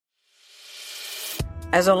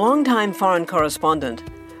As a longtime foreign correspondent,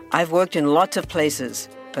 I've worked in lots of places,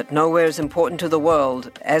 but nowhere as important to the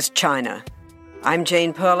world as China. I'm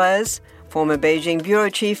Jane Perlez, former Beijing bureau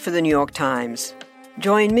chief for the New York Times.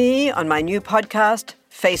 Join me on my new podcast,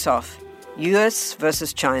 Face Off, U.S.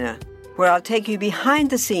 versus China, where I'll take you behind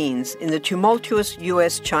the scenes in the tumultuous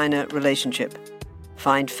U.S.-China relationship.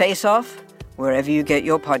 Find Face Off wherever you get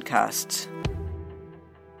your podcasts.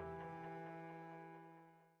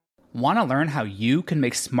 Want to learn how you can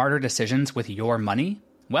make smarter decisions with your money?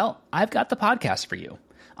 Well, I've got the podcast for you.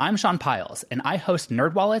 I'm Sean Piles, and I host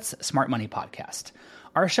NerdWallet's Smart Money Podcast.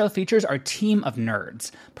 Our show features our team of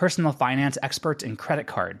nerds, personal finance experts in credit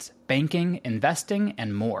cards, banking, investing,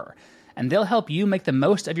 and more. And they'll help you make the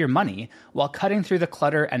most of your money while cutting through the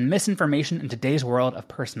clutter and misinformation in today's world of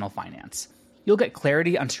personal finance. You'll get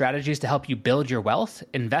clarity on strategies to help you build your wealth,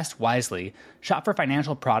 invest wisely, shop for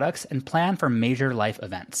financial products, and plan for major life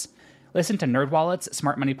events. Listen to NerdWallet's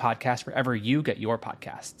Smart Money Podcast wherever you get your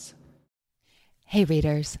podcasts. Hey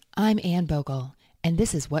readers, I'm Anne Bogle, and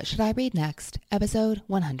this is What Should I Read Next, episode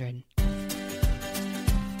 100.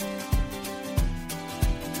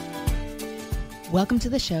 Welcome to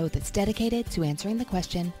the show that's dedicated to answering the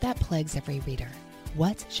question that plagues every reader.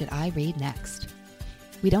 What should I read next?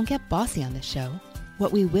 We don't get bossy on this show.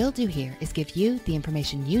 What we will do here is give you the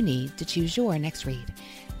information you need to choose your next read.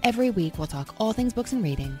 Every week, we'll talk all things books and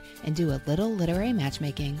reading and do a little literary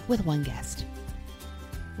matchmaking with one guest.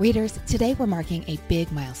 Readers, today we're marking a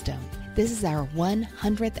big milestone. This is our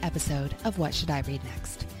 100th episode of What Should I Read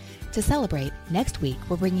Next? To celebrate, next week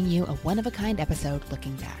we're bringing you a one-of-a-kind episode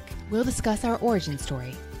looking back. We'll discuss our origin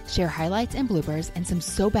story, share highlights and bloopers and some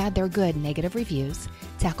so bad they're good negative reviews,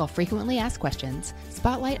 tackle frequently asked questions,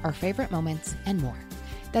 spotlight our favorite moments, and more.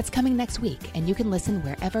 That's coming next week, and you can listen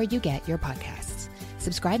wherever you get your podcasts.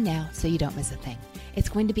 Subscribe now so you don't miss a thing. It's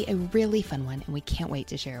going to be a really fun one, and we can't wait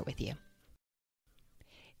to share it with you.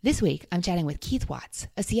 This week, I'm chatting with Keith Watts,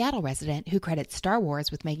 a Seattle resident who credits Star Wars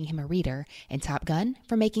with making him a reader and Top Gun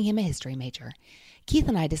for making him a history major. Keith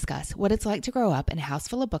and I discuss what it's like to grow up in a house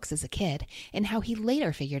full of books as a kid and how he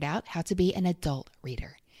later figured out how to be an adult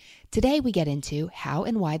reader. Today, we get into how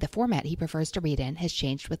and why the format he prefers to read in has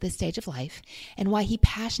changed with this stage of life, and why he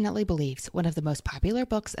passionately believes one of the most popular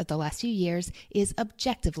books of the last few years is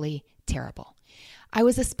objectively terrible. I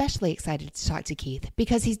was especially excited to talk to Keith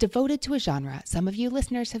because he's devoted to a genre some of you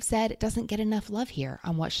listeners have said doesn't get enough love here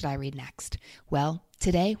on What Should I Read Next? Well,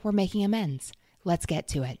 today we're making amends. Let's get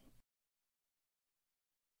to it.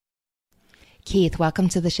 Keith, welcome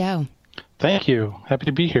to the show. Thank you. Happy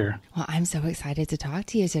to be here. Well, I'm so excited to talk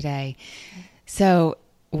to you today. So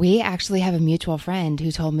we actually have a mutual friend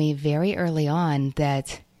who told me very early on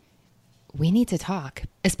that we need to talk,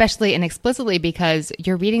 especially and explicitly because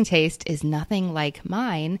your reading taste is nothing like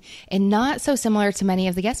mine and not so similar to many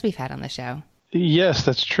of the guests we've had on the show. Yes,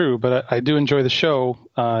 that's true. But I do enjoy the show.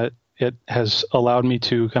 It has allowed me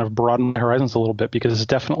to kind of broaden my horizons a little bit because it's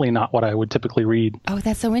definitely not what I would typically read. Oh,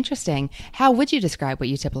 that's so interesting. How would you describe what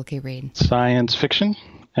you typically read? Science fiction,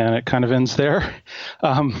 and it kind of ends there.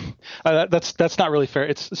 That's not really fair.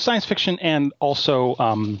 It's science fiction and also,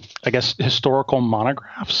 I guess, historical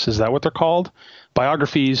monographs. Is that what they're called?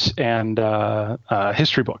 Biographies and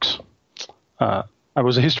history books. I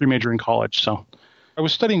was a history major in college, so I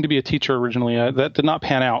was studying to be a teacher originally. That did not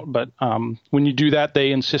pan out, but when you do that,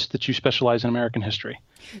 they insist that you specialize in American history.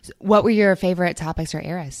 What were your favorite topics or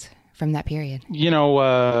eras from that period? You know,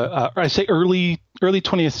 I say early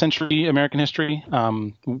 20th century American history,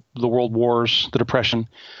 the World Wars, the Depression.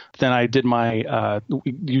 Then I did my,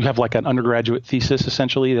 you have like an undergraduate thesis,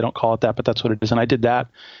 essentially. They don't call it that, but that's what it is. And I did that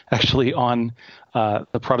actually on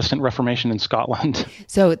the Protestant Reformation in Scotland.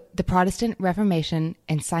 So the Protestant Reformation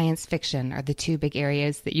and science fiction are the two big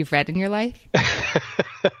areas that you've read in your life?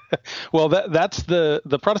 Well, that's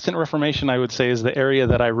the Protestant Reformation, I would say, is the area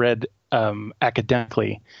that I read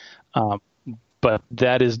academically. But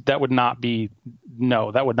that would not be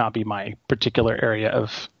my particular area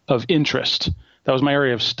of interest. That was my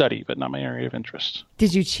area of study, but not my area of interest.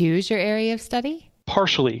 Did you choose your area of study?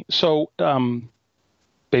 Partially. So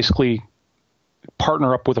basically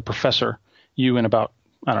partner up with a professor, you and about,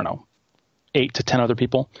 8 to 10 other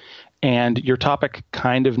people. And your topic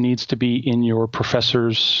kind of needs to be in your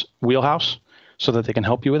professor's wheelhouse so that they can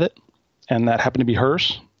help you with it. And that happened to be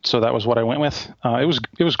hers. So that was what I went with.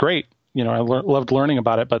 It was great. I loved learning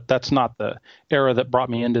about it, but that's not the era that brought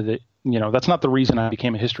me into that's not the reason I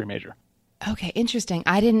became a history major. Okay, interesting.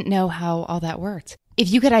 I didn't know how all that worked.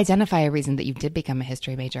 If you could identify a reason that you did become a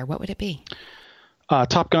history major, what would it be?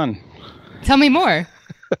 Top Gun. Tell me more.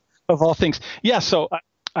 Of all things. Yeah. So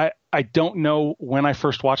I don't know when I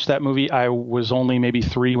first watched that movie. I was only maybe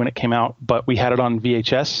 3 when it came out, but we had it on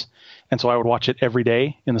VHS. And so I would watch it every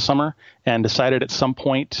day in the summer, and decided at some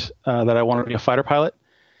point that I wanted to be a fighter pilot.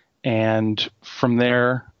 And from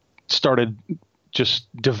there started just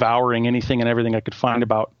devouring anything and everything I could find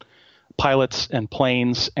about pilots and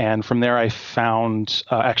planes. And from there I found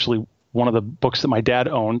actually one of the books that my dad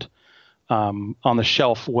owned on the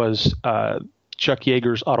shelf was Chuck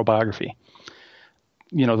Yeager's autobiography.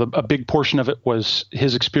 A big portion of it was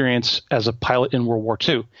his experience as a pilot in World War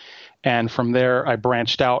II. And from there, I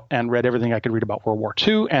branched out and read everything I could read about World War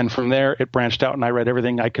II. And from there, it branched out and I read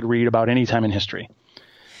everything I could read about any time in history.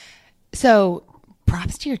 So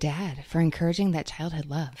props to your dad for encouraging that childhood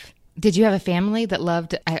love. Did you have a family that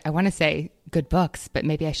loved, I want to say good books, but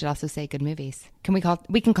maybe I should also say good movies?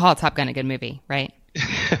 We can call Top Gun a good movie, right?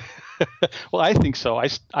 Well, I think so.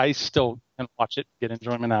 I still can watch it, get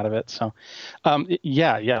enjoyment out of it. So,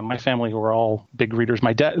 yeah, my family were all big readers.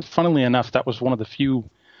 My dad, funnily enough, that was one of the few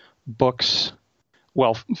books.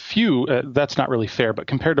 Well, few, that's not really fair, but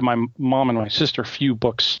compared to my mom and my sister, few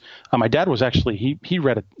books. My dad was actually, he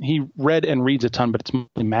read and reads a ton, but it's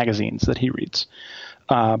mostly magazines that he reads.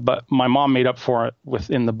 But my mom made up for it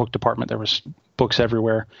within the book department. There was books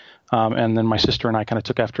everywhere. And then my sister and I kind of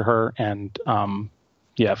took after her and,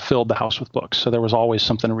 filled the house with books. So there was always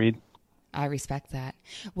something to read. I respect that.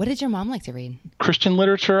 What did your mom like to read? Christian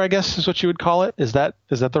literature, I guess, is what you would call it. Is that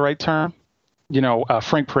the right term?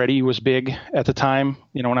 Frank Peretti was big at the time,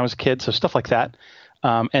 when I was a kid. So stuff like that.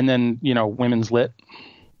 And then, women's lit.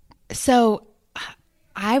 So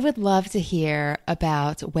I would love to hear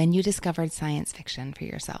about when you discovered science fiction for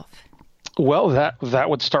yourself. Well, that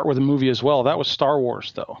would start with a movie as well. That was Star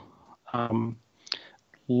Wars, though.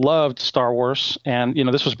 Loved Star Wars. And,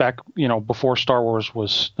 this was back, before Star Wars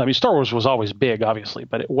was, Star Wars was always big, obviously,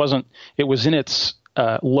 but it was in its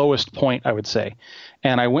lowest point, I would say.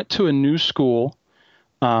 And I went to a new school,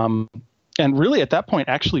 and really at that point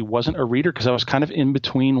actually wasn't a reader because I was kind of in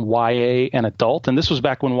between YA and adult. And this was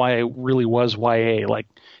back when YA really was YA, like,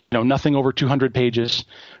 nothing over 200 pages,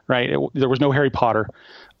 right? There was no Harry Potter.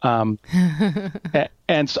 And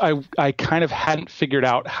so I kind of hadn't figured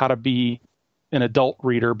out how to be an adult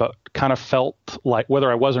reader, but kind of felt like, whether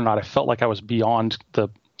I was or not, I felt like I was beyond the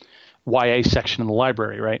YA section in the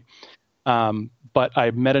library, right? But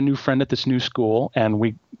I met a new friend at this new school, and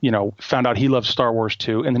we, found out he loved Star Wars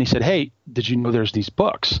too. And then he said, "Hey, did you know there's these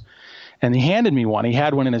books?" And he handed me one. He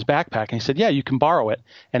had one in his backpack, and he said, "Yeah, you can borrow it."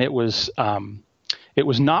 And it was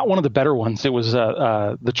not one of the better ones. It was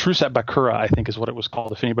the Truce at Bakura, I think is what it was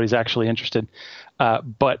called, if anybody's actually interested.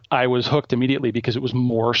 But I was hooked immediately because it was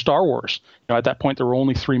more Star Wars. At that point, there were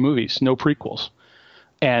only 3 movies, no prequels.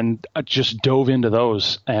 And I just dove into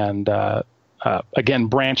those and again,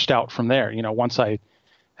 branched out from there. Once I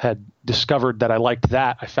had discovered that I liked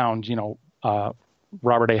that, I found,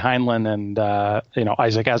 Robert A. Heinlein and,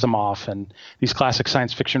 Isaac Asimov and these classic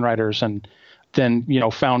science fiction writers. And then,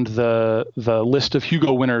 found the list of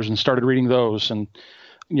Hugo winners and started reading those. And,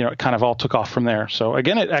 it kind of all took off from there. So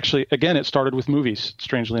again, it started with movies,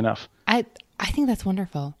 strangely enough. I think that's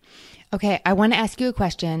wonderful. Okay, I want to ask you a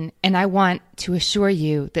question, and I want to assure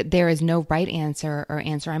you that there is no right answer or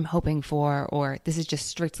answer I'm hoping for, or this is just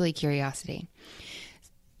strictly curiosity.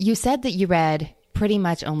 You said that you read pretty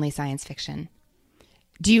much only science fiction.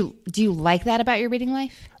 Do you like that about your reading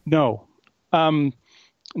life? No.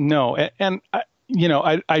 No. And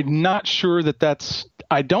I'm not sure that's,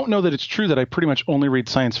 I don't know that it's true that I pretty much only read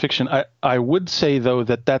science fiction. I would say, though,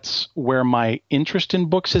 that that's where my interest in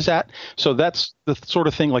books is at. So that's the sort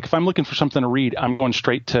of thing, like if I'm looking for something to read, I'm going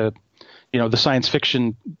straight to, the science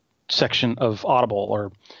fiction section of Audible,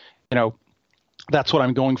 or, that's what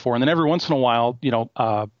I'm going for. And then every once in a while,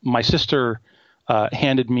 my sister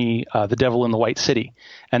handed me The Devil in the White City,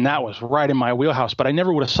 and that was right in my wheelhouse, but I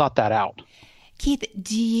never would have sought that out. Keith,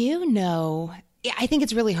 do you know, I think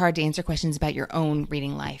it's really hard to answer questions about your own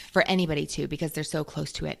reading life for anybody too, because they're so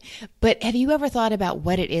close to it. But have you ever thought about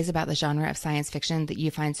what it is about the genre of science fiction that you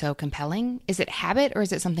find so compelling? Is it habit, or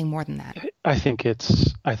is it something more than that? I think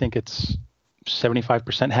it's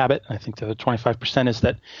 75% habit. I think the other 25% is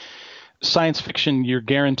that science fiction, you're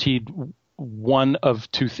guaranteed one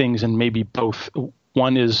of two things, and maybe both.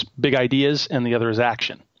 One is big ideas and the other is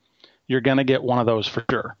action. You're going to get one of those for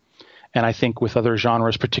sure. And I think with other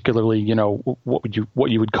genres, particularly,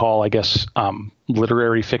 what you would call, I guess,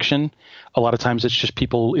 literary fiction, a lot of times it's just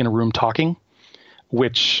people in a room talking,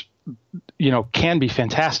 which, can be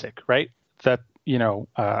fantastic, right? That,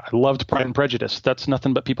 I loved Pride and Prejudice. That's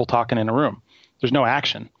nothing but people talking in a room. There's no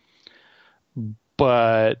action.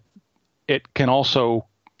 But it can also,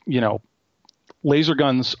 laser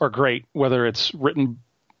guns are great, whether it's written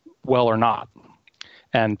well or not.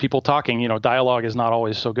 And people talking, dialogue is not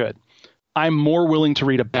always so good. I'm more willing to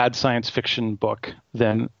read a bad science fiction book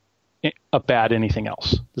than a bad anything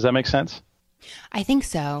else. Does that make sense? I think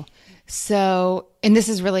so. So, and this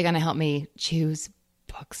is really going to help me choose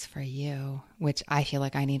books for you, which I feel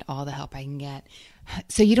like I need all the help I can get.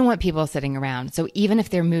 So you don't want people sitting around. So even if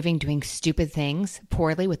they're moving, doing stupid things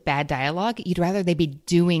poorly with bad dialogue, you'd rather they be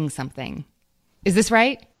doing something. Is this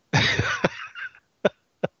right?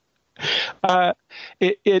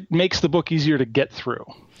 It makes the book easier to get through.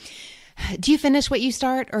 Do you finish what you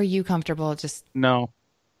start, or are you comfortable just... No.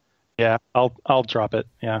 Yeah, I'll drop it.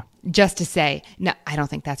 Yeah. Just to say, no, I don't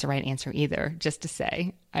think that's the right answer either. Just to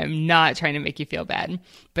say, I'm not trying to make you feel bad,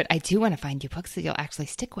 but I do want to find you books that you'll actually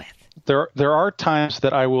stick with. There are times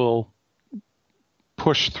that I will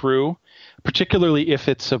push through, particularly if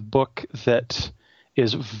it's a book that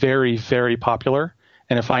is very, very popular.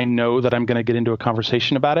 And if I know that I'm going to get into a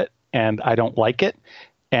conversation about it and I don't like it,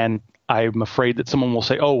 and I'm afraid that someone will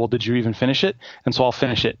say, oh, well, did you even finish it? And so I'll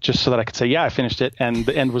finish it just so that I could say, yeah, I finished it. And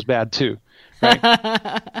the end was bad too. Right?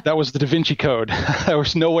 That was the Da Vinci Code. There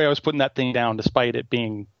was no way I was putting that thing down despite it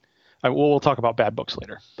being, we'll talk about bad books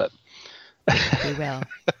later, but we will.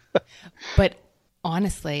 But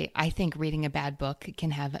honestly, I think reading a bad book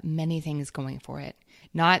can have many things going for it.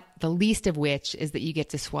 Not the least of which is that you get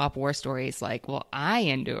to swap war stories like, well, I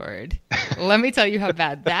endured. Let me tell you how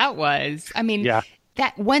bad that was. I mean, yeah.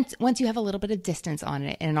 That once you have a little bit of distance on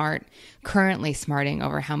it and aren't currently smarting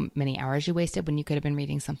over how many hours you wasted when you could have been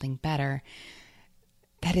reading something better,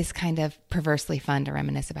 that is kind of perversely fun to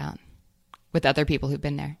reminisce about with other people who've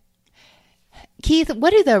been there. Keith,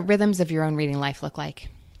 what do the rhythms of your own reading life look like?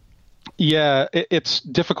 Yeah, it's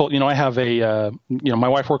difficult. I have my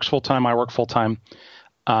wife works full time, I work full time,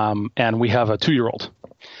 and we have a 2-year-old.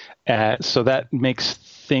 So that makes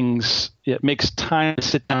time to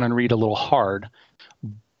sit down and read a little hard.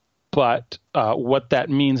 But what that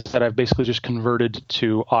means is that I've basically just converted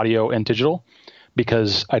to audio and digital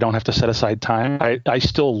because I don't have to set aside time. I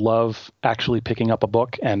still love actually picking up a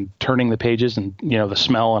book and turning the pages and, the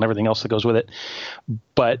smell and everything else that goes with it.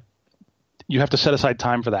 But you have to set aside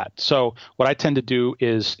time for that. So what I tend to do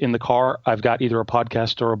is in the car, I've got either a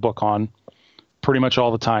podcast or a book on pretty much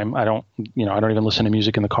all the time. I don't even listen to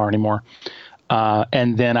music in the car anymore.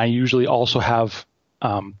 And then I usually also have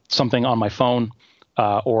something on my phone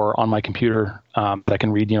or on my computer that I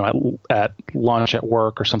can read, at lunch, at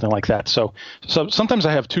work, or something like that. So sometimes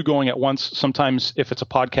I have 2 going at once. Sometimes if it's a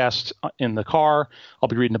podcast in the car, I'll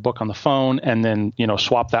be reading a book on the phone, and then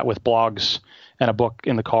swap that with blogs and a book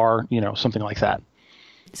in the car, something like that.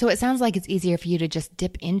 So it sounds like it's easier for you to just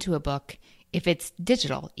dip into a book if it's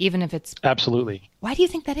digital, even if it's... Absolutely. Why do you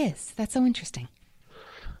think that is? That's so interesting.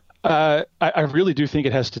 I really do think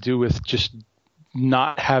it has to do with just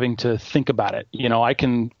not having to think about it. I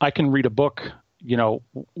can read a book,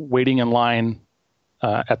 waiting in line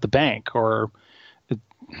at the bank, or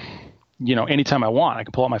anytime I want. I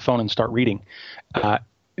can pull out my phone and start reading.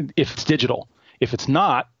 If it's digital, if it's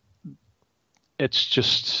not, it's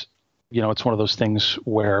just it's one of those things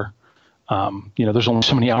where there's only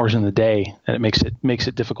so many hours in the day, and it makes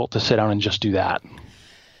it difficult to sit down and just do that.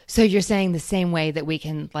 So you're saying the same way that we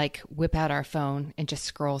can whip out our phone and just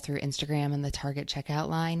scroll through Instagram and the Target checkout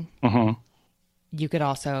line, mm-hmm. You could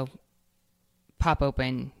also pop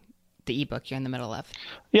open the ebook you're in the middle of.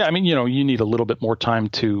 Yeah, I mean, you need a little bit more time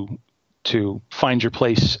to find your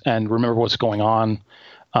place and remember what's going on.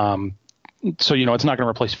 So it's not going to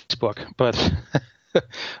replace Facebook,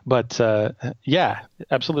 but yeah,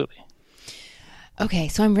 absolutely. Okay,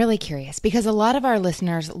 so I'm really curious because a lot of our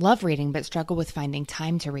listeners love reading but struggle with finding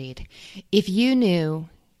time to read. If you knew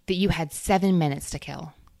that you had 7 minutes to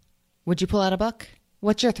kill, would you pull out a book?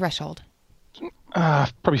 What's your threshold?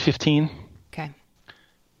 Probably 15. Okay.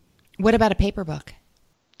 What about a paper book?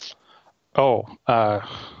 Oh,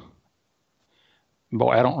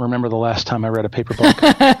 boy, I don't remember the last time I read a paper book.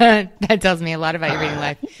 That tells me a lot about your reading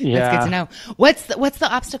life. Yeah. That's good to know. What's the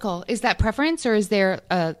obstacle? Is that preference, or is there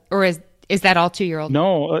is that all 2-year-old?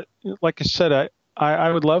 No, like I said, I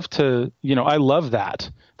would love to, I love that.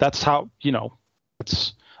 That's how,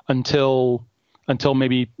 it's until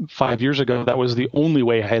maybe 5 years ago, that was the only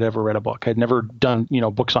way I had ever read a book. I'd never done,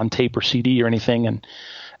 books on tape or CD or anything.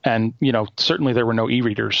 And certainly there were no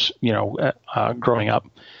e-readers, growing up.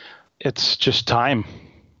 It's just time.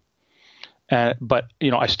 But,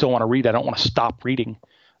 I still want to read. I don't want to stop reading.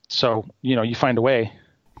 So, you find a way.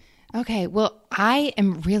 Okay. Well, I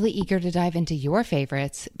am really eager to dive into your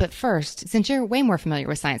favorites. But first, since you're way more familiar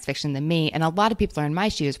with science fiction than me, and a lot of people are in my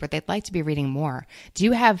shoes where they'd like to be reading more, do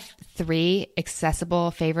you have 3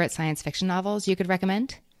 accessible favorite science fiction novels you could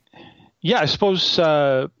recommend? Yeah, I suppose,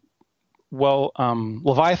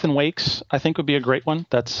 Leviathan Wakes, I think would be a great one.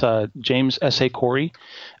 That's James S.A. Corey.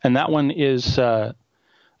 And that one is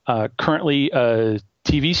currently a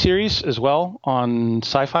TV series as well on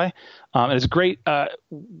Sci-Fi. And it's great.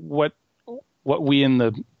 What we in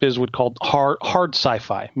the biz would call hard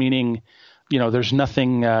sci-fi, meaning, there's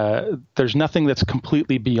nothing that's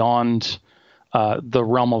completely beyond the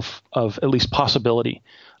realm of at least possibility.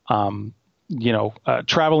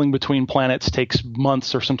 Traveling between planets takes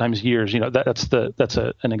months or sometimes years. That's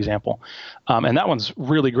an example. And that one's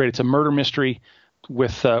really great. It's a murder mystery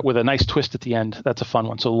with a nice twist at the end. That's a fun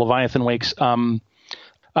one. So Leviathan Wakes.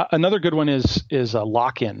 Another good one is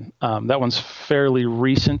Lock-In. That one's fairly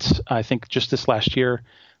recent. I think just this last year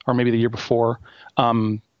or maybe the year before.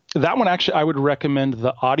 That one, actually, I would recommend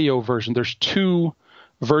the audio version. There's 2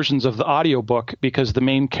 versions of the audio book because the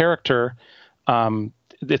main character,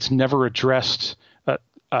 it's never addressed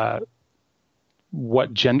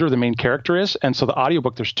what gender the main character is. And so the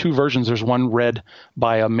audiobook, there's 2 versions. There's one read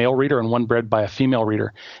by a male reader and one read by a female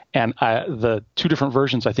reader. And the 2 different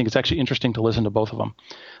versions, I think it's actually interesting to listen to both of them.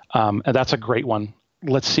 And that's a great one.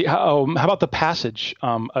 Let's see. How about The Passage?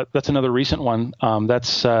 That's another recent one.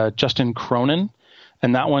 That's Justin Cronin.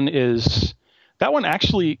 And that one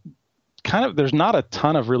actually kind of, there's not a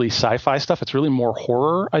ton of really sci-fi stuff. It's really more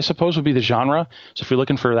horror, I suppose, would be the genre. So if you're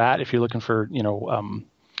looking for that, if you're looking for,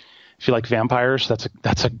 if you like vampires,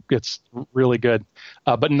 it's really good,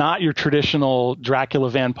 but not your traditional Dracula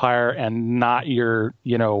vampire and not your,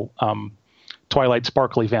 Twilight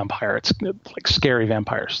sparkly vampire. It's like scary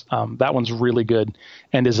vampires. That one's really good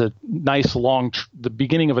and is a nice the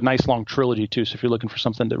beginning of a nice long trilogy too. So if you're looking for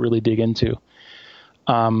something to really dig into,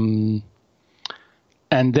 and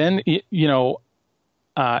then,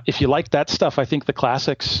 if you like that stuff, I think the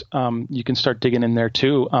classics, you can start digging in there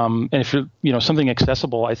too. And if you're, something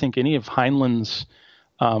accessible, I think any of Heinlein's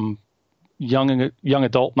young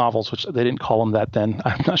adult novels, which they didn't call them that then,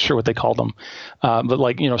 I'm not sure what they called them, but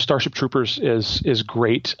like, Starship Troopers is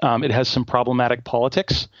great. It has some problematic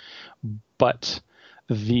politics, but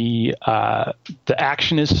the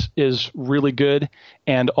action is really good,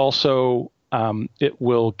 and also it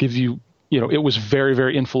will give you. It was very,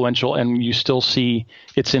 very influential, and you still see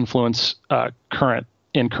its influence current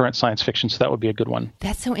science fiction. So that would be a good one.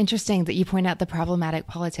 That's so interesting that you point out the problematic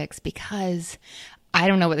politics, because I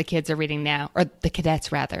don't know what the kids are reading now, or the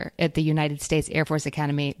cadets rather, at the United States Air Force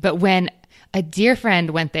Academy. But when a dear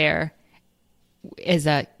friend went there as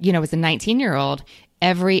a 19-year-old,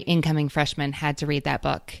 every incoming freshman had to read that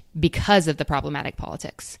book because of the problematic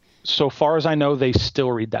politics. So far as I know, they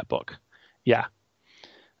still read that book. Yeah.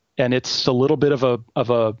 And it's a little bit of a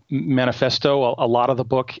manifesto. A lot of the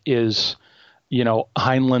book is,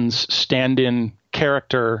 Heinlein's stand-in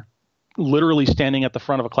character literally standing at the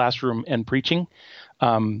front of a classroom and preaching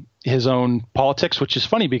his own politics, which is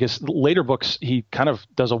funny because later books, he kind of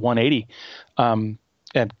does a 180 and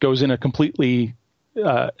goes in a completely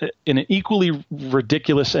in an equally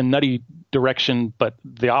ridiculous and nutty direction, but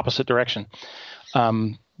the opposite direction.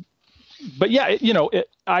 But yeah,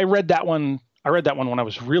 I read that one. When I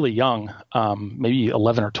was really young, maybe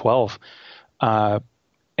 11 or 12,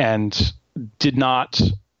 and did not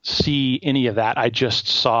see any of that. I just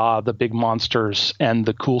saw the big monsters and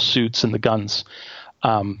the cool suits and the guns.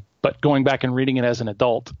 But going back and reading it as an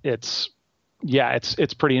adult, it's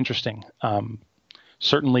pretty interesting.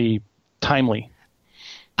 Certainly timely.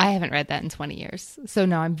 I haven't read that in 20 years. So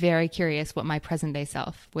no, I'm very curious what my present day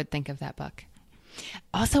self would think of that book.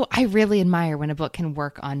 Also, I really admire when a book can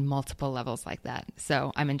work on multiple levels like that.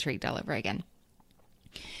 So I'm intrigued all over again.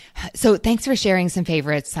 So thanks for sharing some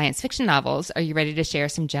favorite science fiction novels. Are you ready to share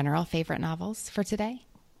some general favorite novels for today?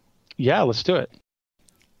 Yeah, let's do it.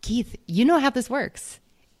 Keith, you know how this works.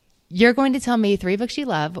 You're going to tell me 3 books you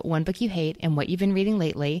love, 1 book you hate, and what you've been reading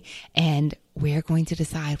lately, and we're going to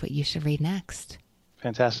decide what you should read next.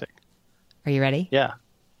 Fantastic. Are you ready? Yeah.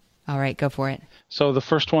 All right, go for it. So the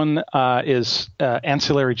first one is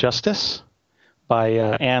Ancillary Justice by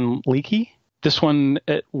Ann Leckie. This one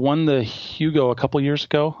won the Hugo a couple years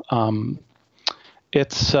ago.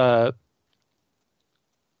 It's a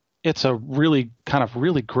really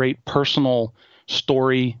great personal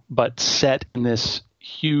story, but set in this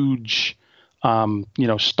huge,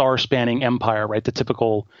 star-spanning empire, right? The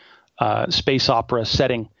typical space opera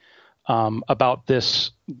setting about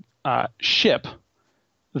this ship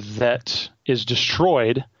that is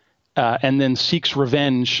destroyed and then seeks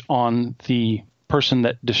revenge on the person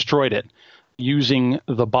that destroyed it using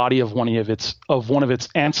the body of one of its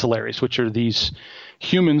ancillaries, which are these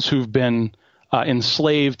humans who've been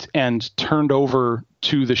enslaved and turned over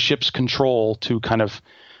to the ship's control to kind of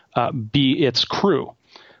be its crew.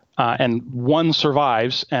 And one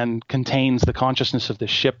survives and contains the consciousness of the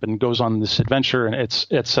ship and goes on this adventure. And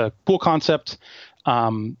it's a cool concept.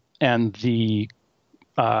 And the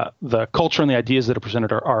culture and the ideas that are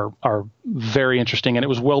presented are very interesting. And it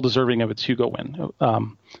was well deserving of its Hugo win.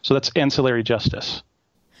 So that's Ancillary Justice.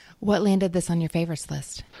 What landed this on your favorites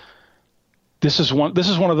list? This is one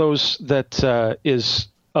of those that is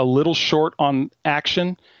a little short on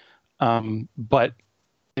action, but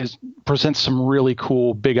presents some really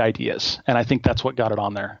cool big ideas. And I think that's what got it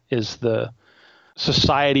on there, is the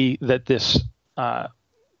society that this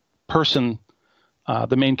person,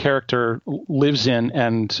 the main character, lives in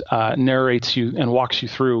and narrates you and walks you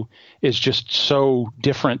through is just so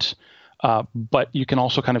different. But you can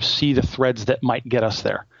also kind of see the threads that might get us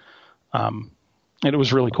there. And it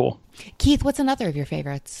was really cool. Keith, what's another of your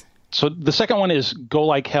favorites? So the second one is Go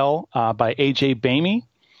Like Hell by A.J. Bamey.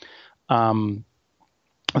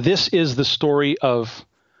 This is the story of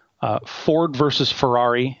Ford versus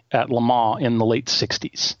Ferrari at Le Mans in the late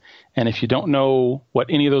 60s. And if you don't know what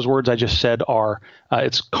any of those words I just said are,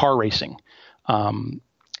 it's car racing.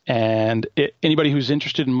 And anybody who's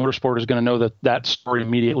interested in motorsport is going to know that story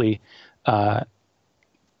immediately.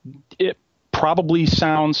 It probably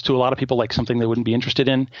sounds to a lot of people like something they wouldn't be interested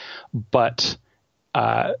in, but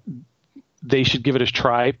they should give it a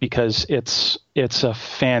try because it's a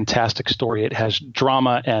fantastic story. It has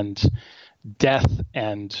drama and death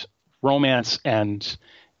and romance and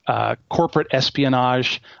corporate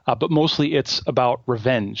espionage, but mostly it's about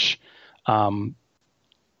revenge, and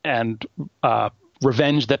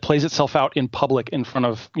revenge that plays itself out in public in front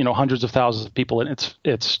of hundreds of thousands of people, and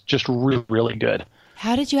it's just really, really good.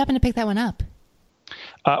 How did you happen to pick that one up?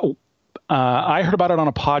 I heard about it on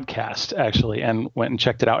a podcast, actually, and went and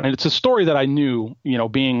checked it out. And it's a story that I knew,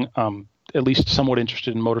 being at least somewhat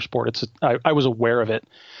interested in motorsport. I was aware of it.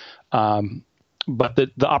 But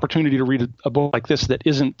the opportunity to read a book like this that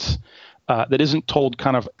isn't told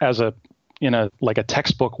kind of in a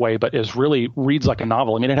textbook way, but reads like a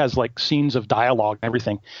novel. I mean, it has like scenes of dialogue and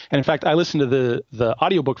everything. And in fact, I listened to the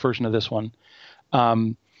audiobook version of this one,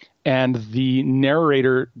 and the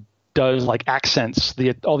narrator does like accents.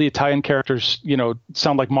 All the Italian characters,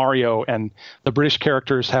 sound like Mario, and the British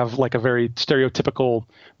characters have like a very stereotypical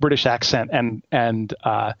British accent, and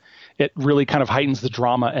it really kind of heightens the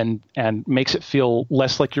drama and makes it feel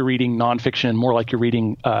less like you're reading nonfiction, more like you're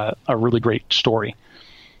reading a really great story.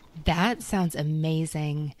 That sounds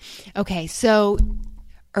amazing. Okay, so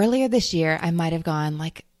earlier this year, I might have gone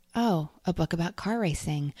like, oh, a book about car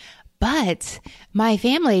racing. But my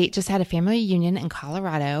family just had a family reunion in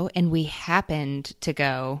Colorado, and we happened to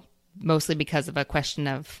go, mostly because of a question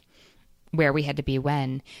of where we had to be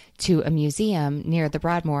when, to a museum near the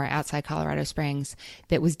Broadmoor outside Colorado Springs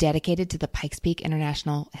that was dedicated to the Pikes Peak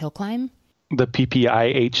International Hill Climb. The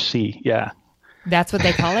PPIHC, yeah. That's what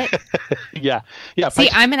they call it? Yeah. See,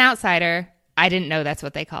 I'm an outsider. I didn't know that's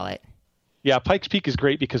what they call it. Yeah, Pikes Peak is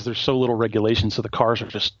great because there's so little regulation, so the cars are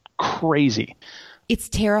just crazy. It's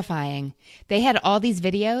terrifying. They had all these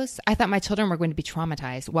videos. I thought my children were going to be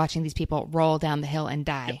traumatized watching these people roll down the hill and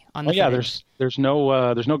die on the footage. There's no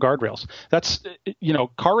guardrails. That's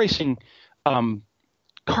car racing.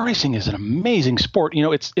 Car racing is an amazing sport.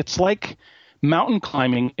 It's like mountain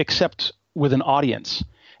climbing except with an audience.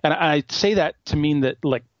 And I say that to mean that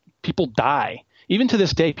like people die. Even to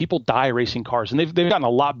this day, people die racing cars, and they've gotten a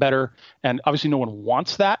lot better. And obviously, no one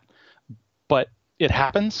wants that, but it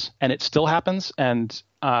happens, and it still happens, and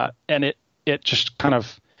it just kind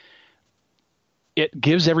of it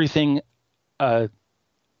gives everything a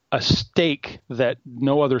stake that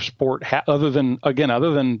no other sport other than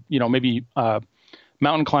maybe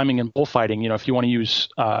mountain climbing and bullfighting. If you want to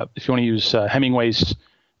use Hemingway's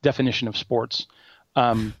definition of sports,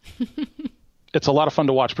 it's a lot of fun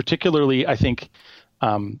to watch. Particularly, I think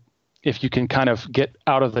if you can kind of get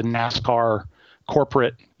out of the NASCAR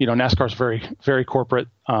corporate, NASCAR's very, very corporate.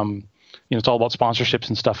 It's all about sponsorships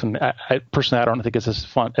and stuff. And I personally, I don't think it's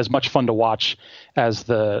as much fun to watch as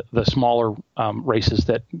the smaller races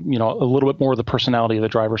that, a little bit more of the personality of the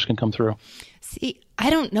drivers can come through. See, I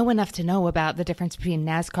don't know enough to know about the difference between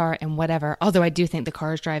NASCAR and whatever, although I do think the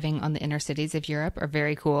cars driving on the inner cities of Europe are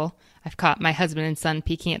very cool. I've caught my husband and son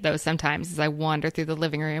peeking at those sometimes as I wander through the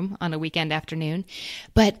living room on a weekend afternoon.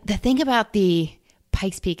 But the thing about the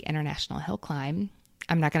Pikes Peak International Hill Climb,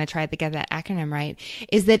 I'm not going to try to get that acronym right,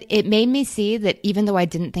 is that it made me see that even though I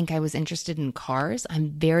didn't think I was interested in cars, I'm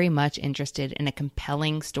very much interested in a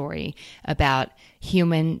compelling story about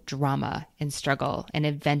human drama and struggle and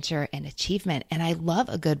adventure and achievement. And I love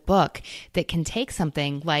a good book that can take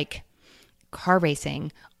something like car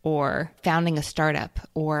racing or founding a startup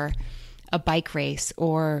or a bike race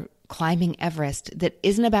or climbing Everest that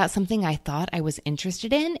isn't about something I thought I was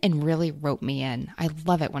interested in and really wrote me in. I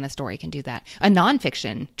love it when a story can do that. A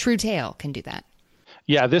nonfiction, true tale can do that.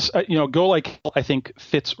 Yeah, this, Go Like Hell, I think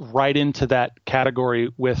fits right into that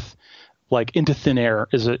category with like Into Thin Air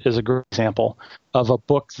is a great example of a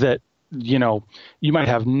book that, you might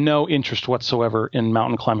have no interest whatsoever in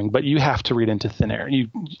mountain climbing, but you have to read Into Thin Air.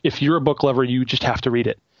 If you're a book lover, you just have to read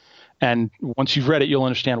it. And once you've read it, you'll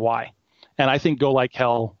understand why. And I think Go Like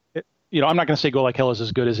Hell, I'm not going to say Go Like Hell is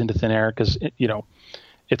as good as Into Thin Air because,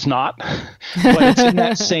 it's not, but it's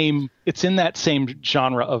in that same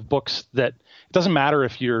genre of books that it doesn't matter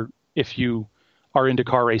if you are into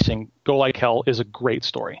car racing. Go Like Hell is a great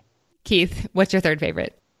story. Keith, what's your third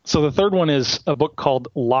favorite? So the third one is a book called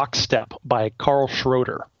Lockstep by Carl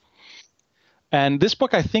Schroeder. And this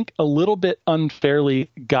book, I think a little bit unfairly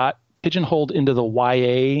got pigeonholed into the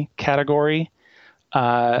YA category.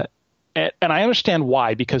 And I understand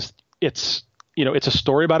why, because it's a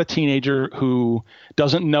story about a teenager who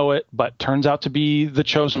doesn't know it, but turns out to be the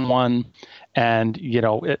chosen one. And,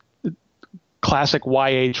 classic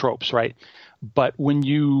YA tropes, right? But when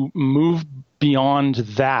you move beyond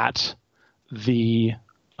that, the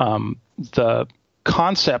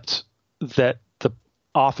concept that the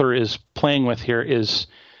author is playing with here is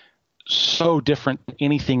so different than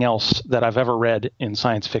anything else that I've ever read in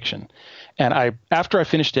science fiction. And after I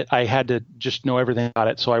finished it, I had to just know everything about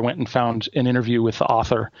it. So I went and found an interview with the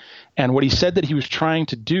author. And what he said that he was trying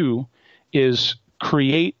to do is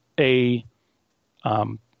create a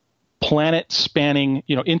planet-spanning,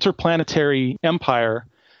 interplanetary empire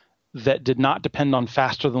that did not depend on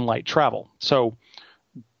faster than light travel. So,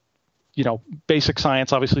 basic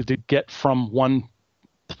science, obviously, to get from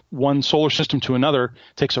one solar system to another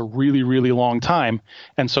takes a really, really long time.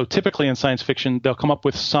 And so typically in science fiction, they'll come up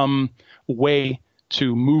with some way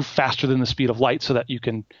to move faster than the speed of light so that you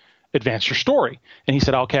can advance your story. And he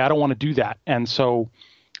said, okay, I don't want to do that. And so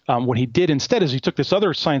what he did instead is he took this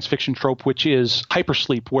other science fiction trope, which is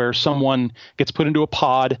hypersleep, where someone gets put into a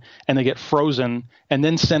pod and they get frozen and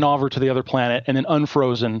then sent over to the other planet and then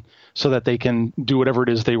unfrozen so that they can do whatever it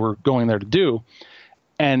is they were going there to do.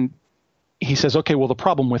 And he says, okay, well, the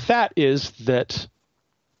problem with that is that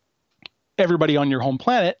everybody on your home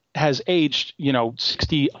planet has aged,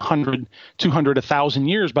 60, 100, 200, 1,000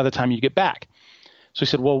 years by the time you get back. So he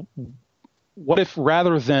said, well, what if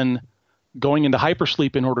rather than going into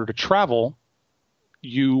hypersleep in order to travel,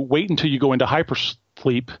 you wait until you go into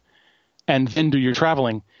hypersleep and then do your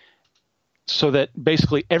traveling, so that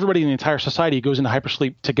basically everybody in the entire society goes into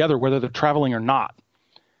hypersleep together, whether they're traveling or not,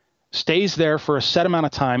 stays there for a set amount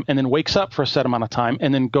of time and then wakes up for a set amount of time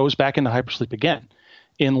and then goes back into hypersleep again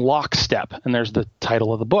in lockstep. And there's the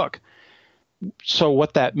title of the book. So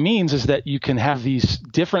what that means is that you can have these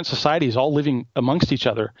different societies all living amongst each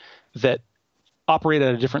other that operate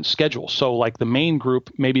at a different schedule. So like the main group,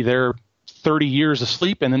 maybe they're 30 years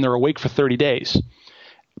asleep and then they're awake for 30 days.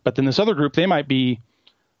 But then this other group, they might be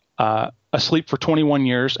asleep for 21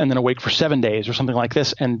 years and then awake for 7 days or something like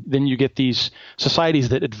this. And then you get these societies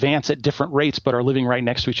that advance at different rates but are living right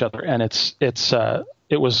next to each other. And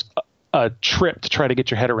it was a trip to try to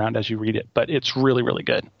get your head around as you read it, but it's really, really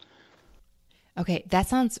good. Okay, that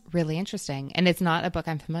sounds really interesting. And it's not a book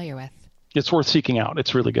I'm familiar with. It's worth seeking out.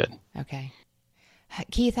 It's really good. Okay.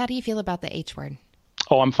 Keith, how do you feel about the H word?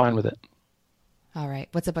 Oh, I'm fine with it. All right.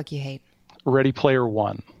 What's a book you hate? Ready Player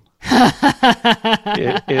One.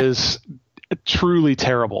 It is truly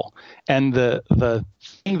terrible. And the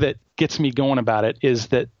thing that gets me going about it is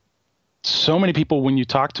that so many people, when you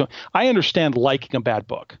talk to them, I understand liking a bad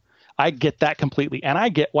book. I get that completely. And I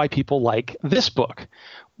get why people like this book.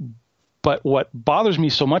 But what bothers me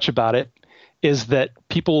so much about it is that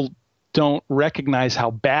people don't recognize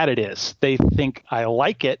how bad it is. They think I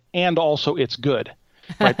like it and also it's good.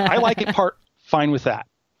 Right? I like it fine with that.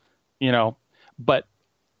 But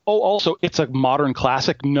also it's a modern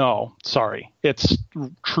classic. No, sorry. It's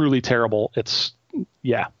truly terrible. It's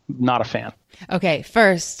not a fan. Okay,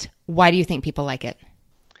 first, why do you think people like it?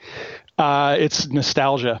 It's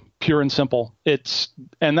nostalgia, pure and simple.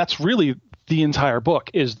 And that's really the entire book,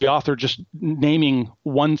 is the author just naming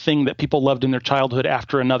one thing that people loved in their childhood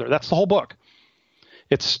after another. That's the whole book.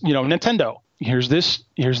 It's, Nintendo. Here's this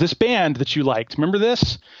band that you liked. Remember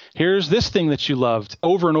this? Here's this thing that you loved,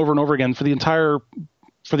 over and over and over again for the entire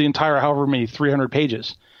for the entire however many 300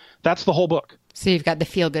 pages. That's the whole book. So you've got the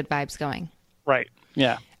feel-good vibes going. Right.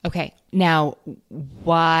 Yeah. Okay. Now,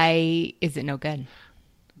 why is it no good?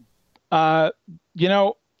 A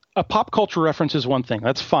pop culture reference is one thing.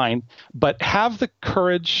 That's fine. But have the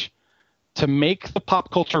courage to make the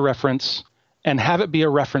pop culture reference and have it be a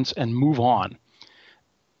reference and move on.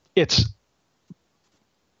 It's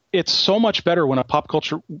so much better when a pop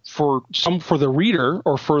culture for the reader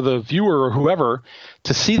or for the viewer or whoever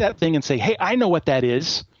to see that thing and say, hey, I know what that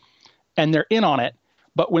is. And they're in on it.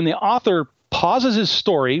 But when the author pauses his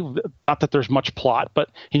story, not that there's much plot, but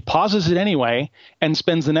he pauses it anyway and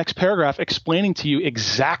spends the next paragraph explaining to you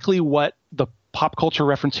exactly what the pop culture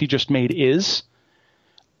reference he just made is.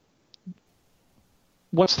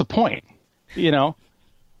 What's the point?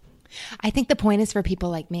 I think the point is for people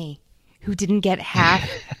like me who didn't get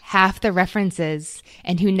half the references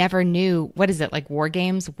and who never knew, what is it, like war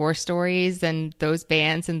games, war stories, and those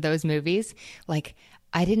bands and those movies. Like,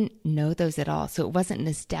 I didn't know those at all. So it wasn't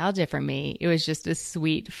nostalgia for me. It was just a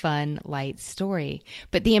sweet, fun, light story.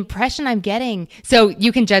 But the impression I'm getting, so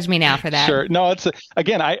you can judge me now for that. Sure. No,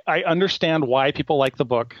 again, I understand why people like the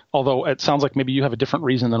book, although it sounds like maybe you have a different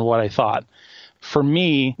reason than what I thought. For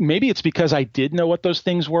me, maybe it's because I did know what those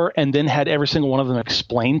things were and then had every single one of them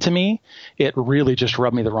explained to me. It really just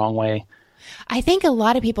rubbed me the wrong way. I think a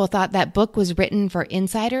lot of people thought that book was written for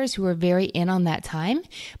insiders who were very in on that time.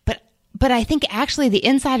 But I think actually the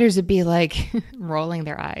insiders would be like rolling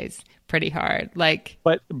their eyes pretty hard.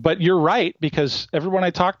 But you're right, because everyone I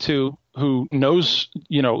talk to who knows,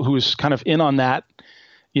 who's kind of in on that,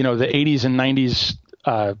 the 80s and 90s,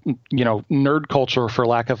 nerd culture for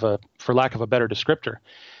lack of a better descriptor,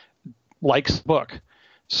 likes the book.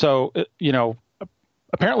 So,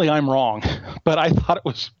 apparently I'm wrong, but I thought it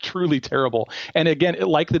was truly terrible. And again,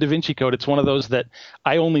 like the Da Vinci Code, it's one of those that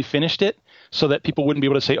I only finished it so that people wouldn't be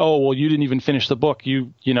able to say, oh, well, you didn't even finish the book.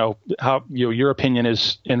 Your opinion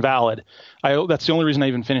is invalid. That's the only reason I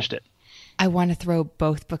even finished it. I want to throw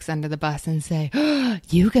both books under the bus and say, oh,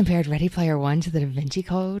 you compared Ready Player One to the Da Vinci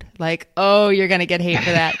Code? Like, oh, you're going to get hate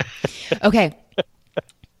for that. Okay.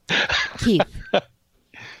 Keith,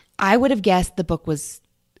 I would have guessed the book was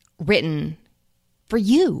written for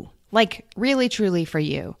you, like really, truly for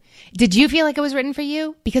you. Did you feel like it was written for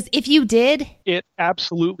you? Because if you did... It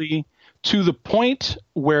absolutely... to the point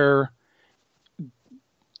where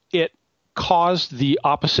it caused the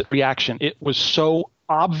opposite reaction. It was so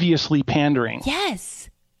obviously pandering. Yes.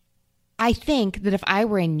 I think that if I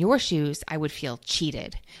were in your shoes, I would feel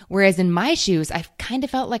cheated. Whereas in my shoes, I kind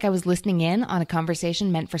of felt like I was listening in on a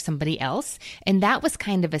conversation meant for somebody else. And that was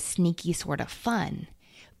kind of a sneaky sort of fun.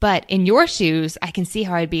 But in your shoes, I can see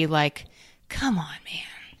how I'd be like, come on,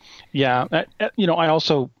 man. Yeah. I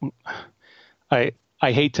also...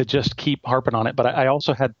 I hate to just keep harping on it, but I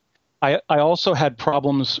also had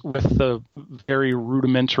problems with the very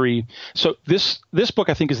rudimentary. So this book,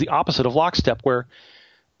 I think, is the opposite of Lockstep, where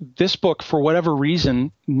this book, for whatever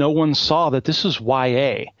reason, no one saw that this is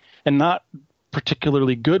YA and not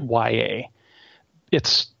particularly good YA.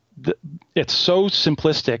 It's so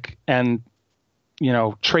simplistic and,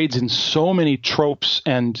 trades in so many tropes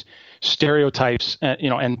and stereotypes,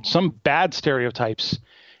 and some bad stereotypes.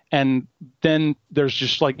 And then there's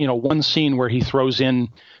just one scene where he throws in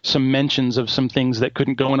some mentions of some things that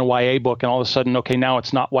couldn't go in a YA book. And all of a sudden, okay, now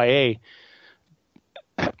it's not YA.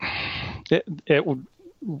 It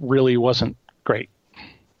really wasn't great.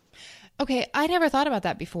 Okay. I never thought about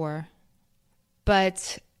that before,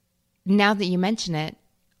 but now that you mention it,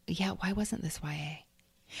 yeah, why wasn't this YA?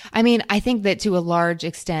 I mean, I think that to a large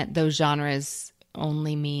extent, those genres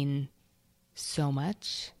only mean so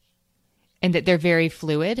much. And that they're very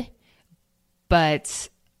fluid, but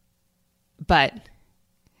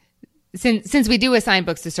since we do assign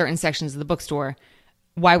books to certain sections of the bookstore,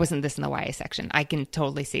 why wasn't this in the YA section? I can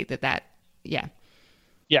totally see that. Yeah.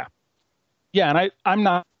 And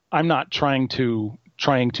I'm not trying to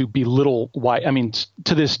belittle why. I mean,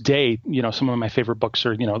 to this day, some of my favorite books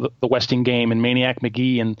are the Westing Game and Maniac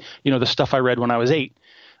McGee and the stuff I read when I was 8.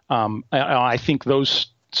 I think those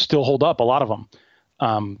still hold up, a lot of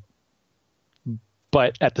them.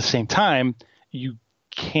 But at the same time, you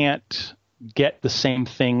can't get the same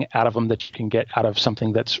thing out of them that you can get out of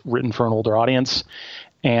something that's written for an older audience.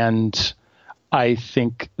 And I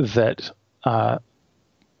think that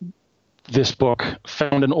this book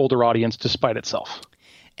found an older audience despite itself.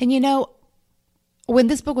 And when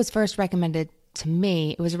this book was first recommended to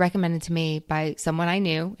me, it was recommended to me by someone I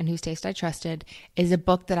knew and whose taste I trusted, is a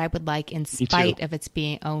book that I would like in spite of its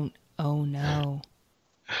being, oh no.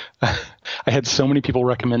 I had so many people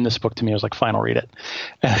recommend this book to me. I was like, fine, I'll read it.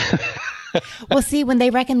 Well, see, when they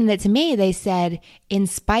recommended it to me, they said, in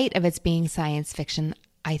spite of its being science fiction,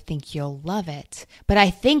 I think you'll love it. But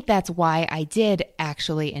I think that's why I did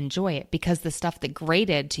actually enjoy it, because the stuff that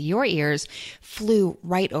grated to your ears flew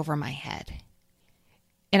right over my head.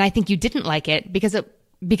 And I think you didn't like it because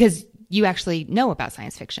you actually know about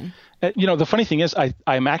science fiction. The funny thing is,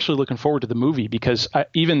 I'm actually looking forward to the movie, because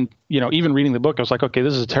even reading the book, I was like, okay,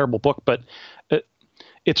 this is a terrible book, but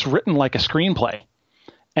it's written like a screenplay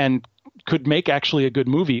and could make actually a good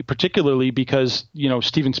movie, particularly because,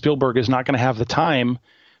 Steven Spielberg is not going to have the time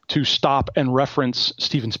to stop and reference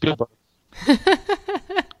Steven Spielberg.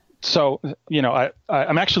 So,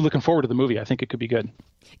 I'm actually looking forward to the movie. I think it could be good.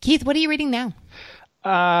 Keith, what are you reading now?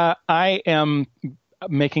 I am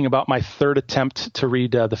making about my third attempt to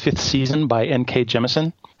read The Fifth Season by N.K.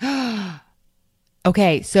 Jemisin.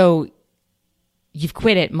 Okay, so you've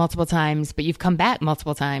quit it multiple times, but you've come back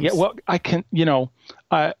multiple times. Yeah, well, I can,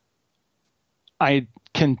 I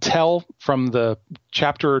can tell from the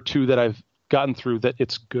chapter or two that I've gotten through that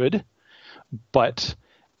it's good, but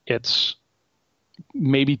it's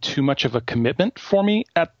maybe too much of a commitment for me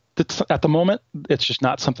at the moment. It's just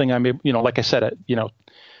not something I'm, like I said,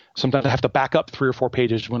 sometimes I have to back up 3 or 4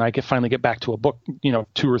 pages when I finally get back to a book, 2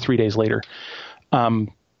 or 3 days later. Or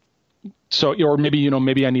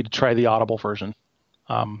maybe I need to try the Audible version.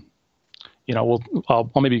 I'll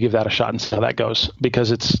maybe give that a shot and see how that goes,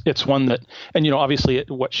 because it's one that, and obviously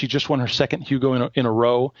she just won her second Hugo in a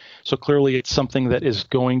row. So clearly it's something that is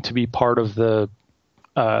going to be part of the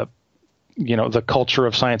culture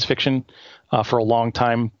of science fiction for a long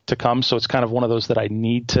time to come. So it's kind of one of those that I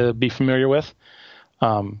need to be familiar with.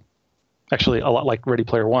 Actually a lot like Ready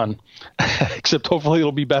Player One, except hopefully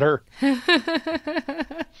it'll be better.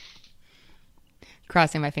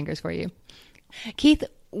 Crossing my fingers for you. Keith,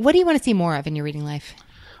 what do you want to see more of in your reading life?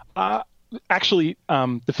 Actually,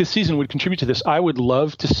 The Fifth Season would contribute to this. I would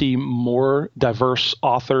love to see more diverse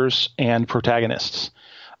authors and protagonists.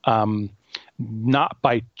 Not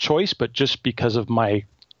by choice, but just because of my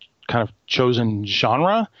kind of chosen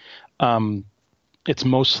genre. It's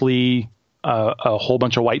mostly a whole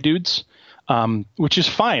bunch of white dudes, which is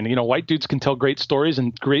fine. White dudes can tell great stories,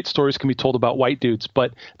 and great stories can be told about white dudes,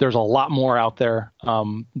 but there's a lot more out there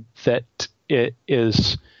that it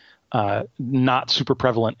is not super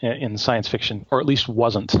prevalent in science fiction, or at least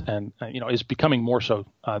wasn't, and is becoming more so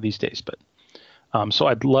these days. But so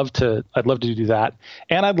I'd love to do that,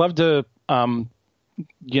 and I'd love to,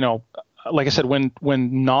 like I said, when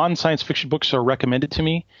non-science fiction books are recommended to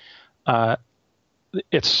me,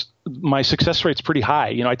 it's my success rate's pretty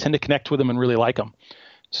high. I tend to connect with them and really like them.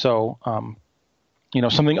 So,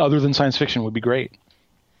 something other than science fiction would be great.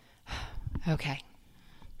 Okay.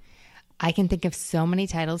 I can think of so many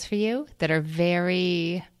titles for you that are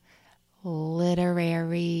very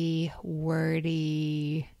literary,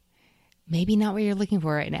 wordy, maybe not what you're looking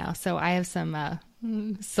for right now. So I have some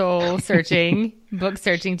soul searching, book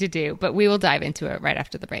searching to do, but we will dive into it right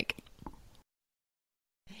after the break.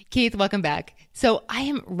 Keith, welcome back. So I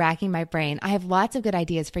am racking my brain. I have lots of good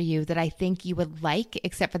ideas for you that I think you would like,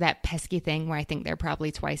 except for that pesky thing where I think they're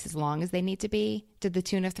probably twice as long as they need to be, to the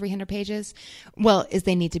tune of 300 pages. Well, as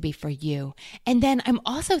they need to be for you. And then I'm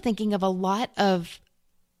also thinking of a lot of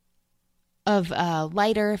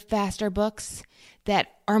lighter, faster books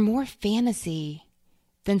that are more fantasy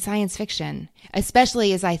than science fiction,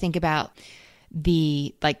 especially as I think about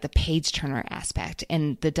the page turner aspect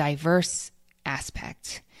and the diverse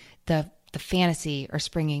aspect. The fantasy are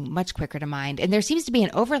springing much quicker to mind, and there seems to be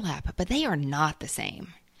an overlap, but they are not the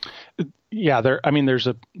same. Yeah, there's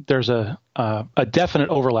a definite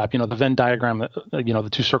overlap. The Venn diagram, the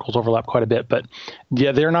two circles overlap quite a bit, but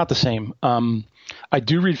yeah, they're not the same. I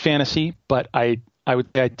do read fantasy, but I would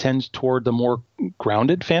say I tend toward the more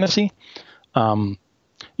grounded fantasy. I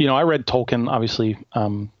read Tolkien, obviously.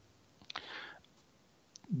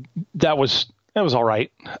 That was all right.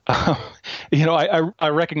 I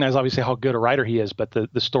recognize obviously how good a writer he is, but the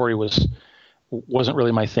story wasn't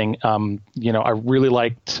really my thing. I really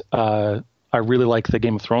liked the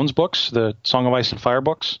Game of Thrones books, the Song of Ice and Fire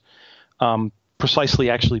books, precisely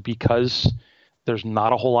actually because there's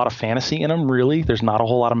not a whole lot of fantasy in them. Really, there's not a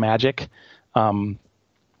whole lot of magic. Other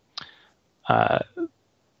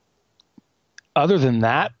than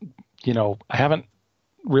that, I haven't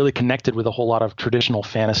really connected with a whole lot of traditional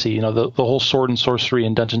fantasy. The whole sword and sorcery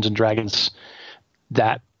and Dungeons and Dragons,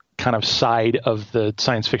 that kind of side of the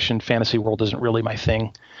science fiction fantasy world isn't really my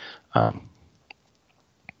thing.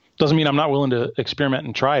 Doesn't mean I'm not willing to experiment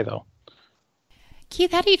and try, though.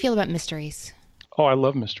 Keith, how do you feel about mysteries? Oh, I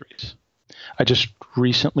love mysteries. I just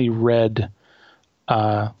recently read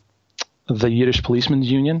The Yiddish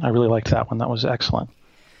Policemen's Union. I really liked that one. That was excellent.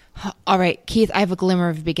 All right, Keith, I have a glimmer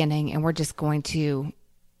of a beginning, and we're just going to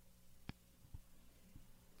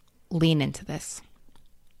lean into this.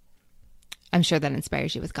 I'm sure that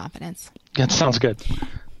inspires you with confidence. That sounds good.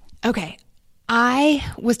 Okay.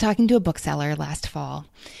 I was talking to a bookseller last fall,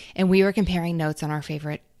 and we were comparing notes on our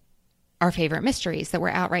favorite mysteries that were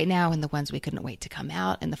out right now and the ones we couldn't wait to come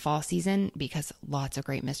out in the fall season, because lots of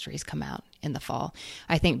great mysteries come out in the fall.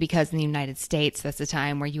 I think because in the United States, that's the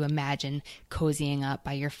time where you imagine cozying up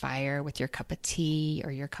by your fire with your cup of tea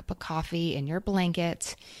or your cup of coffee and your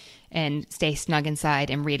blanket and stay snug inside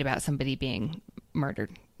and read about somebody being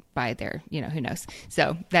murdered by their, who knows.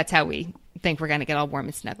 So that's how we think we're going to get all warm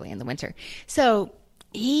and snuggly in the winter. So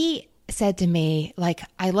he said to me, like,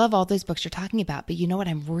 I love all those books you're talking about, but you know what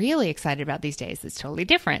I'm really excited about these days? It's totally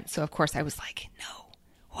different. So of course I was like, no,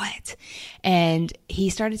 what? And he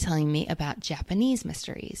started telling me about Japanese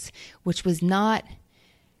mysteries, which was not,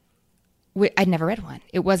 I'd never read one.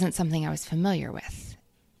 It wasn't something I was familiar with.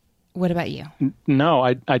 What about you? No,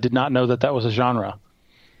 I did not know that was a genre.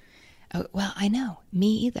 Oh, well, I know. Me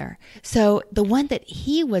either. So the one that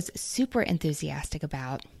he was super enthusiastic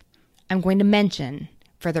about, I'm going to mention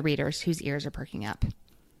for the readers whose ears are perking up.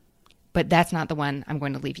 But that's not the one I'm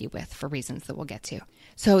going to leave you with for reasons that we'll get to.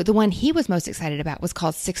 So the one he was most excited about was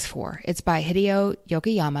called 6-4. It's by Hideo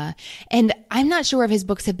Yokoyama. And I'm not sure if his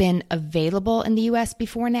books have been available in the US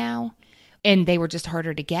before now, and they were just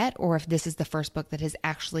harder to get, or if this is the first book that has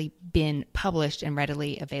actually been published and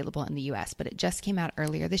readily available in the US, but it just came out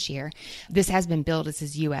earlier this year. This has been billed as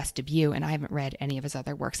his US debut, and I haven't read any of his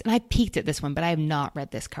other works. And I peeked at this one, but I have not read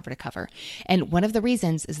this cover to cover. And one of the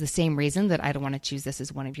reasons is the same reason that I don't want to choose this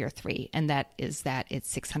as one of your three, and that is that it's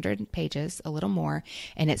 600 pages, a little more,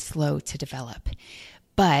 and it's slow to develop.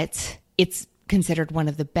 But it's considered one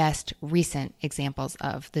of the best recent examples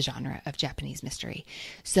of the genre of Japanese mystery.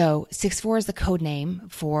 So 6-4 is the code name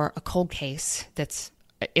for a cold case that's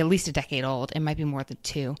at least a decade old, it might be more than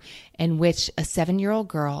 2, in which a 7-year-old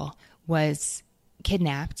girl was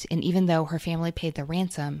kidnapped, and even though her family paid the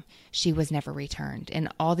ransom, she was never returned. And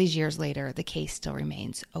all these years later, the case still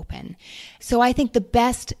remains open. So I think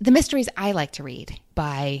the mysteries I like to read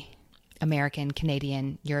by American,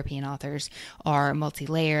 Canadian, European authors are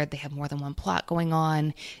multi-layered. They have more than one plot going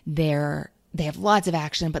on. They have lots of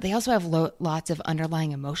action, but they also have lots of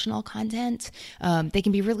underlying emotional content. They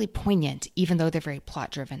can be really poignant, even though they're very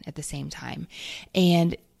plot-driven at the same time.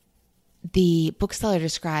 And the bookseller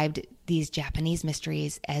described these Japanese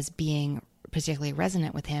mysteries as being particularly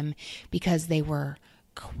resonant with him because they were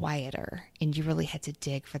quieter and you really had to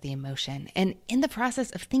dig for the emotion. And in the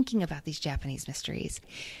process of thinking about these Japanese mysteries,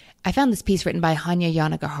 I found this piece written by Hanya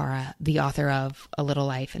Yanagihara, the author of A Little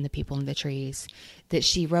Life and The People in the Trees, that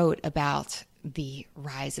she wrote about the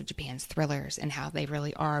rise of Japan's thrillers and how they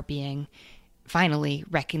really are being finally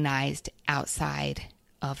recognized outside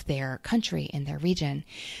of their country and their region.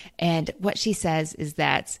 And what she says is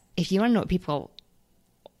that if you want to know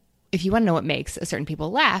what makes a certain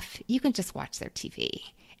people laugh, you can just watch their TV.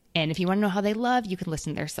 And if you want to know how they love, you can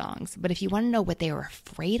listen to their songs. But if you want to know what they are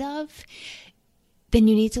afraid of, then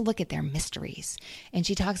you need to look at their mysteries. And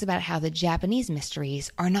she talks about how the Japanese mysteries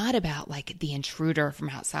are not about like the intruder from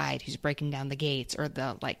outside who's breaking down the gates or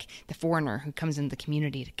the foreigner who comes into the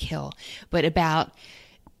community to kill, but about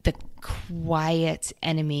the quiet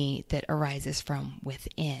enemy that arises from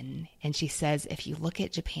within. And she says, if you look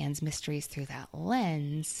at Japan's mysteries through that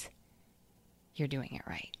lens, you're doing it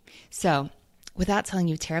right. So without telling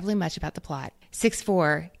you terribly much about the plot,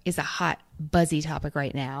 6-4 is a hot, buzzy topic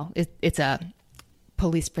right now. It's a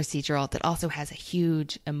police procedural that also has a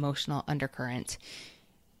huge emotional undercurrent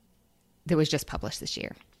that was just published this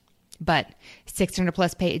year. But 600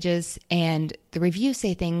 plus pages, and the reviews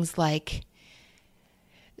say things like,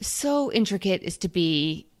 so intricate as to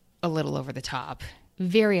be a little over the top,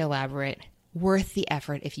 very elaborate, worth the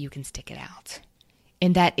effort if you can stick it out.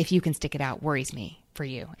 And that if you can stick it out worries me for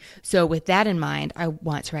you. So with that in mind, I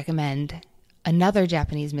want to recommend another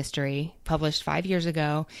Japanese mystery published 5 years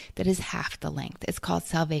ago that is half the length. It's called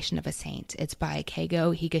Salvation of a Saint. It's by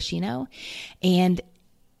Keigo Higashino. And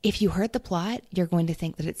if you heard the plot, you're going to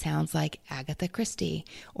think that it sounds like Agatha Christie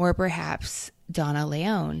or perhaps Donna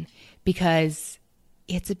Leon, because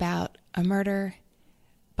it's about a murder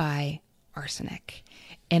by arsenic.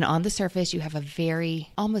 And on the surface, you have a very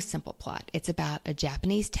almost simple plot. It's about a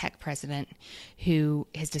Japanese tech president who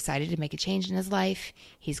has decided to make a change in his life.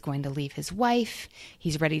 He's going to leave his wife.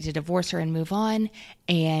 He's ready to divorce her and move on.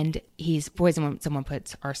 And he's poisoned when someone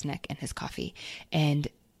puts arsenic in his coffee. And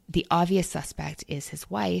the obvious suspect is his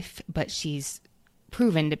wife, but she's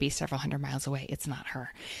proven to be several hundred miles away. It's not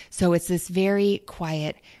her. So it's this very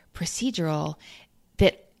quiet procedural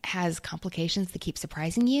that has complications that keep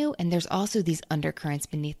surprising you. And there's also these undercurrents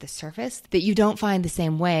beneath the surface that you don't find the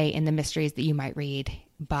same way in the mysteries that you might read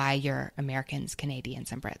by your Americans,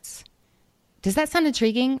 Canadians, and Brits. Does that sound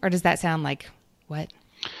intriguing, or does that sound like what?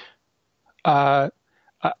 I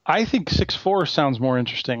think 6-4 sounds more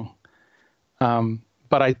interesting. But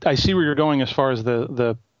I see where you're going as far as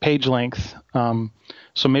the page length.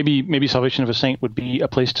 So maybe Salvation of a Saint would be a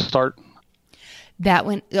place to start. That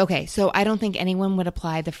one, okay, so I don't think anyone would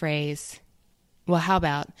apply the phrase, well, how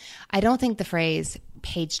about, I don't think the phrase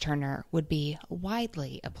page turner would be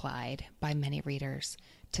widely applied by many readers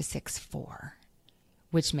to 6-4,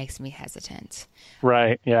 which makes me hesitant.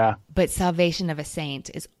 Right, yeah. But Salvation of a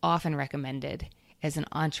Saint is often recommended as an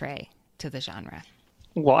entree to the genre.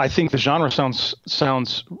 Well, I think the genre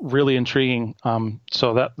sounds really intriguing.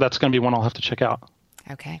 So that's going to be one I'll have to check out.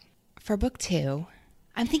 Okay. For book 2,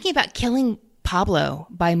 I'm thinking about Killing Pablo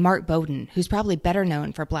by Mark Bowden, who's probably better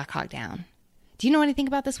known for Black Hawk Down. Do you know anything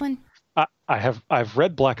about this one? I've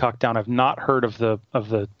read Black Hawk Down. I've not heard of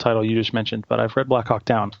the title you just mentioned, but I've read Black Hawk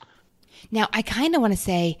Down. Now, I kind of want to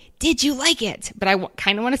say, did you like it? But I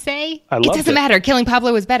kind of want to say, it doesn't matter. Killing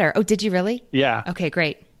Pablo was better. Oh, did you really? Yeah. Okay,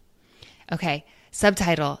 great. Okay.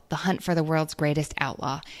 Subtitle, The Hunt for the World's Greatest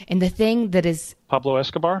Outlaw. And the thing that is... Pablo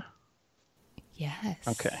Escobar? Yes.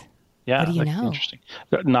 Okay. Yeah. What do you know? Interesting.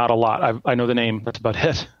 Not a lot. I know the name. That's about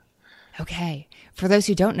it. Okay. For those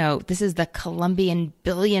who don't know, this is the Colombian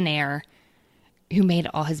billionaire who made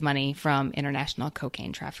all his money from international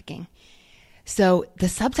cocaine trafficking. So the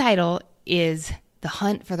subtitle is The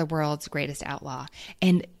Hunt for the World's Greatest Outlaw.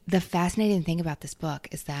 And the fascinating thing about this book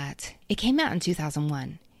is that it came out in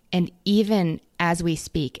 2001. And even as we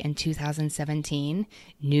speak in 2017,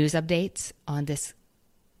 news updates on this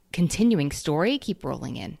continuing story keep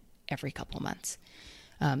rolling in every couple of months.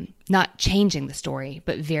 Not changing the story,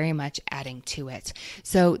 but very much adding to it.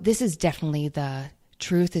 So this is definitely the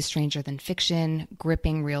truth is stranger than fiction,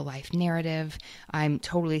 gripping real life narrative. I'm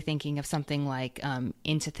totally thinking of something like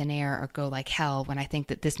Into Thin Air or Go Like Hell when I think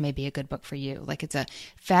that this may be a good book for you. Like, it's a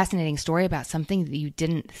fascinating story about something that you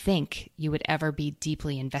didn't think you would ever be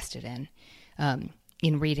deeply invested in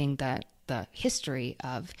reading the history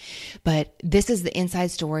of. But this is the inside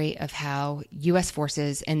story of how U.S.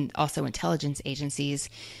 forces and also intelligence agencies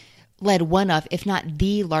led one of, if not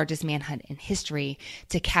the largest manhunt in history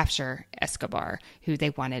to capture Escobar, who they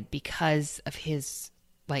wanted because of his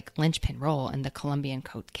linchpin role in the Colombian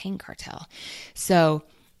cocaine cartel. So,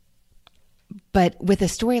 but with a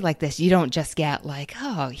story like this, you don't just get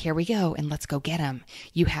oh, here we go, and let's go get him.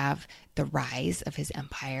 You have the rise of his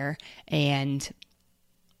empire and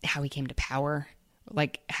how he came to power,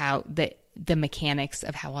 how the mechanics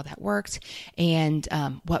of how all that worked, and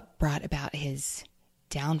what brought about his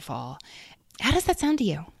downfall. How does that sound to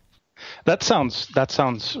you? That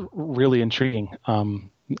sounds really intriguing.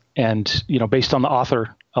 And based on the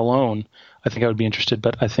author alone, I think I would be interested.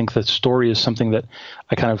 But I think the story is something that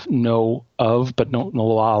I kind of know of, but don't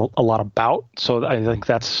know a lot about. So I think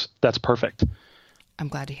that's perfect. I'm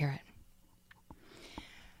glad to hear it.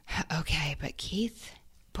 Okay, but Keith,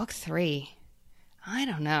 book 3, I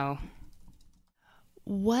don't know.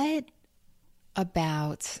 What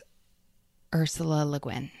about Ursula Le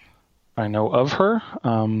Guin? I know of her.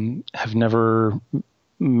 Have never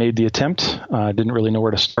made the attempt. Didn't really know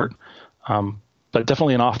where to start. But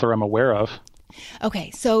definitely an author I'm aware of.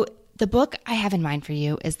 Okay, so the book I have in mind for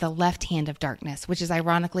you is The Left Hand of Darkness, which is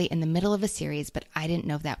ironically in the middle of a series, but I didn't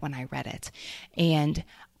know that when I read it. And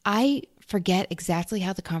I forget exactly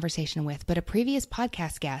how the conversation went, but a previous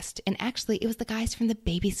podcast guest, and actually it was the guys from the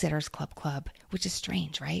Babysitters Club, which is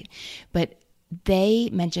strange, right? But they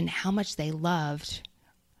mentioned how much they loved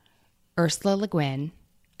Ursula Le Guin.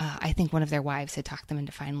 I think one of their wives had talked them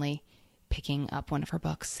into finally picking up one of her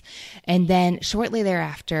books. And then shortly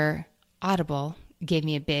thereafter, Audible gave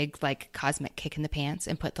me a big cosmic kick in the pants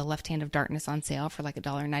and put The Left Hand of Darkness on sale for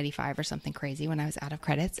 $1.95 or something crazy when I was out of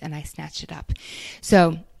credits, and I snatched it up.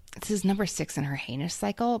 So this is number 6 in her heinous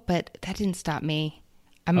cycle, but that didn't stop me.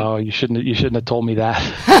 You shouldn't have told me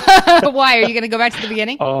that. Why? Are you going to go back to the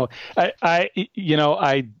beginning? Oh, I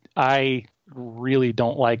really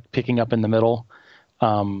don't like picking up in the middle.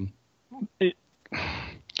 That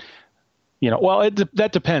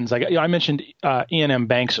depends. I mentioned Ian M.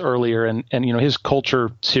 Banks earlier, and his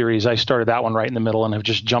Culture series. I started that one right in the middle and have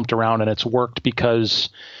just jumped around, and it's worked because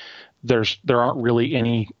there aren't really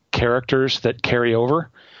any characters that carry over.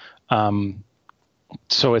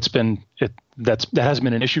 So that has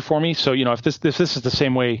been an issue for me. So if this is the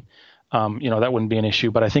same way that wouldn't be an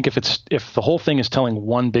issue. But I think if the whole thing is telling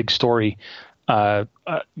one big story, I'm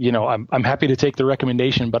happy to take the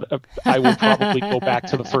recommendation, but I would probably go back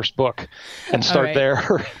to the first book and start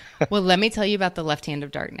there. Well, let me tell you about The Left Hand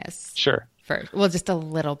of Darkness. Sure. First. Well, just a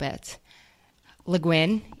little bit. Le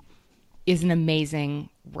Guin is an amazing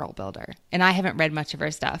world builder. And I haven't read much of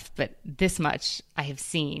her stuff, but this much I have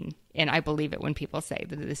seen. And I believe it when people say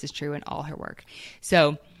that this is true in all her work.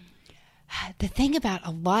 So the thing about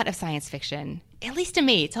a lot of science fiction, at least to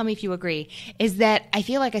me, tell me if you agree, is that I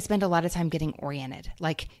feel like I spend a lot of time getting oriented,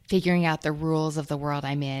 like figuring out the rules of the world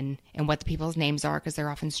I'm in and what the people's names are, because they're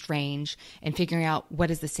often strange, and figuring out what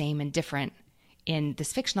is the same and different in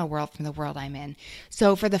this fictional world from the world I'm in.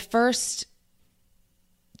 So for the first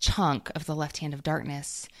chunk of The Left Hand of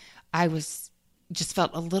Darkness, I just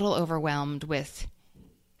felt a little overwhelmed with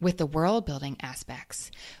the world building aspects.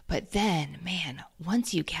 But then, man,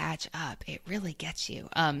 once you catch up, it really gets you.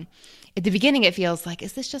 At the beginning, it feels like,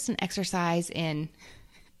 is this just an exercise in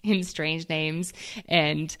strange names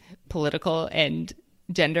and political and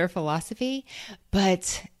gender philosophy?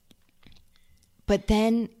 But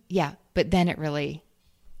then it really,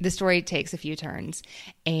 the story takes a few turns.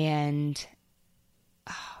 And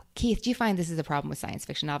Keith, do you find this is a problem with science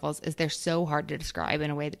fiction novels? Is they're so hard to describe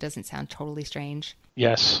in a way that doesn't sound totally strange?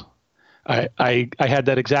 Yes. I had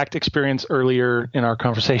that exact experience earlier in our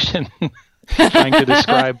conversation trying to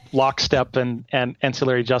describe Lockstep and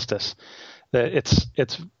Ancillary Justice.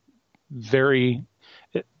 It's very,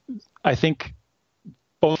 I think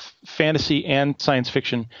both fantasy and science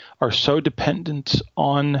fiction are so dependent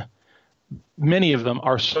on, many of them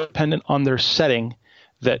are so dependent on their setting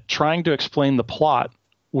that trying to explain the plot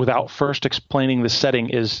without first explaining the setting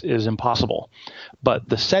is impossible. But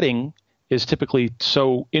the setting is typically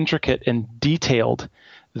so intricate and detailed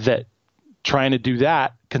that trying to do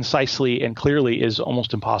that concisely and clearly is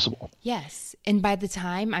almost impossible. Yes. And by the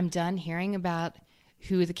time I'm done hearing about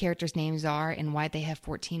who the characters' names are and why they have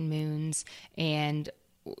 14 moons and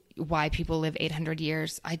why people live 800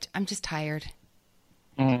 years, I'm just tired.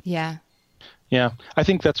 Yeah. Yeah. I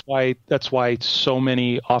think that's why so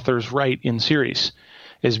many authors write in series,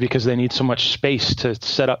 is because they need so much space to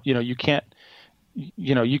set up. You can't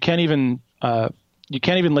even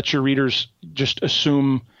let your readers just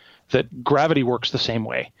assume that gravity works the same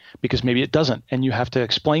way, because maybe it doesn't, and you have to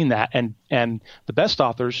explain that. And the best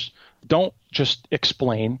authors don't just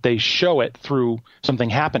explain; they show it through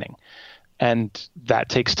something happening, and that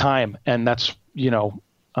takes time. And that's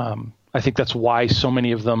I think that's why so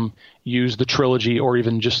many of them use the trilogy or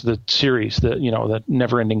even just the series, the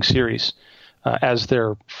never-ending series, as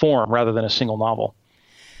their form rather than a single novel.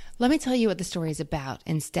 Let me tell you what the story is about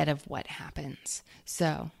instead of what happens.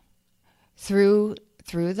 So, through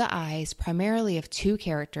the eyes primarily of two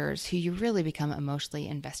characters who you really become emotionally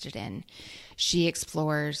invested in, she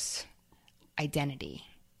explores identity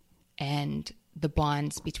and the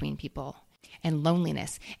bonds between people and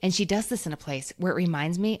loneliness. And she does this in a place where it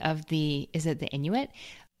reminds me of the Inuit?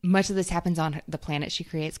 Much of this happens on the planet she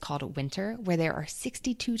creates called Winter, where there are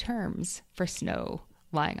 62 terms for snow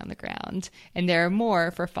lying on the ground, and there are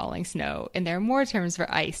more for falling snow, and there are more terms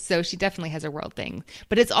for ice. So she definitely has a world thing.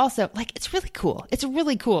 But it's also it's really cool. It's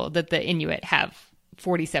really cool that the Inuit have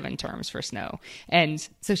 47 terms for snow. And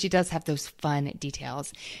so she does have those fun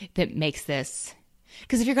details that makes this,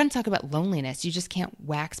 because if you're going to talk about loneliness, you just can't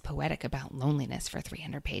wax poetic about loneliness for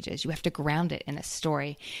 300 pages. You have to ground it in a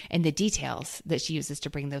story. And the details that she uses to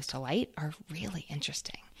bring those to light are really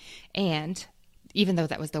interesting. And even though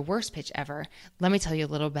that was the worst pitch ever, let me tell you a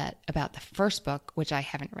little bit about the first book, which I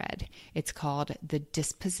haven't read. It's called The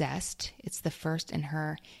Dispossessed. It's the first in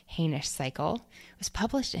her Hainish cycle. It was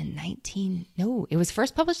published in it was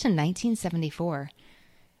first published in 1974.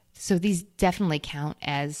 So these definitely count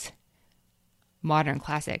as modern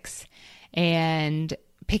classics. And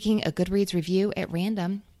picking a Goodreads review at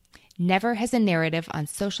random, never has a narrative on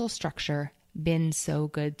social structure been so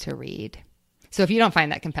good to read. So if you don't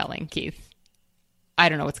find that compelling, Keith, I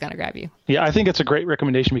don't know what's going to grab you. Yeah, I think it's a great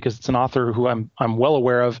recommendation because it's an author who I'm well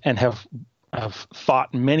aware of and have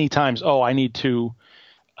thought many times, I need to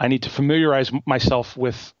familiarize myself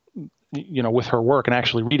with her work and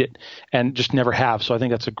actually read it, and just never have. So I think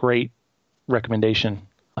that's a great recommendation.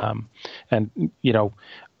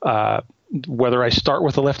 Whether I start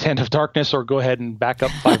with The Left Hand of Darkness or go ahead and back up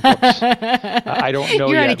 5 books, I don't know yet.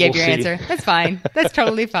 You already gave We'll your see. answer. That's fine. That's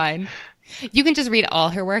totally fine. You can just read all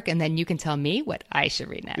her work, and then you can tell me what I should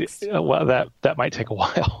read next. Well, that might take a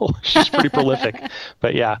while. She's pretty prolific,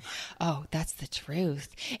 but yeah. Oh, that's the truth.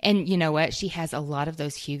 And you know what? She has a lot of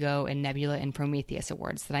those Hugo and Nebula and Prometheus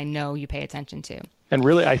awards that I know you pay attention to. And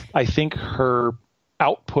really, I think her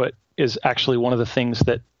output is actually one of the things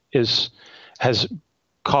that has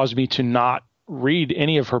caused me to not read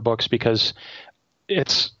any of her books, because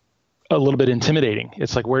it's a little bit intimidating.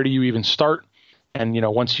 It's like, where do you even start? And,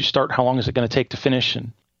 once you start, how long is it going to take to finish?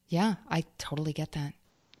 And yeah, I totally get that.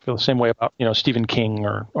 I feel the same way about, Stephen King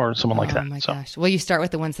or someone like that. Oh my gosh. Well, you start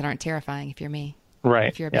with the ones that aren't terrifying if you're me. Right.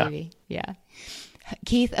 If you're a baby. Yeah.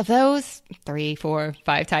 Keith, of those 3, 4,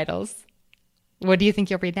 5 titles, what do you think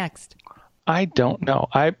you'll read next? I don't know.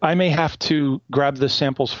 I may have to grab the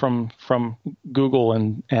samples from Google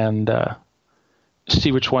and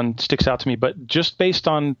see which one sticks out to me. But just based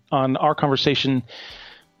on our conversation,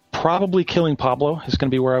 probably Killing Pablo is going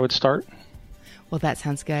to be where I would start. Well, that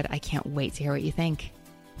sounds good. I can't wait to hear what you think.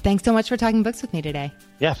 Thanks so much for talking books with me today.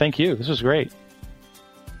 Yeah, thank you. This was great.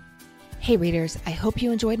 Hey readers, I hope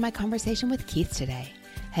you enjoyed my conversation with Keith today.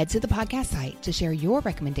 Head to the podcast site to share your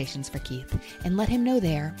recommendations for Keith and let him know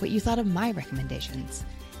there what you thought of my recommendations.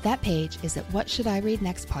 That page is at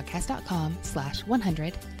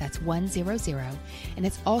whatshouldireadnextpodcast.com/100. That's 100. And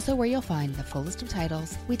it's also where you'll find the full list of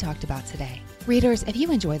titles we talked about today. Readers, if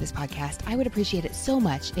you enjoy this podcast, I would appreciate it so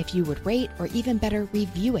much if you would rate or even better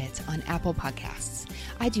review it on Apple Podcasts.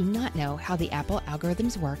 I do not know how the Apple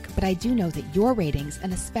algorithms work, but I do know that your ratings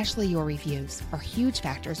and especially your reviews are huge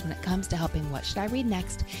factors when it comes to helping What Should I Read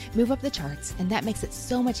Next move up the charts, and that makes it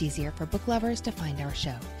so much easier for book lovers to find our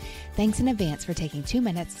show. Thanks in advance for taking 2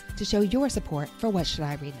 minutes to show your support for What Should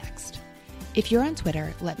I Read Next. If you're on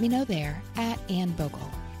Twitter, let me know there at Anne Bogel.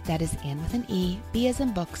 That is Anne with an E, B as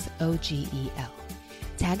in books, O-G-E-L.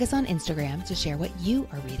 Tag us on Instagram to share what you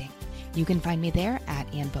are reading. You can find me there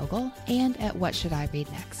at Anne Bogel and at What Should I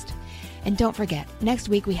Read Next. And don't forget, next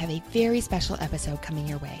week we have a very special episode coming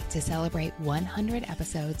your way to celebrate 100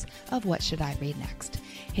 episodes of What Should I Read Next.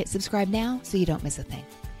 Hit subscribe now so you don't miss a thing.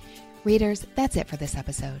 Readers, that's it for this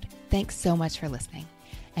episode. Thanks so much for listening.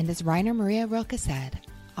 And as Rainer Maria Rilke said,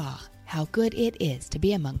 how good it is to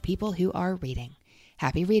be among people who are reading.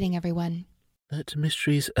 Happy reading, everyone. Let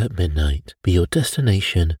Mysteries at Midnight be your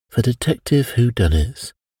destination for detective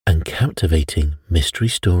whodunits and captivating mystery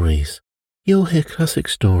stories. You'll hear classic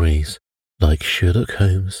stories like Sherlock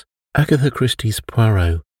Holmes, Agatha Christie's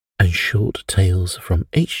Poirot, and short tales from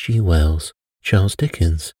H.G. Wells, Charles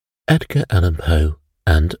Dickens, Edgar Allan Poe,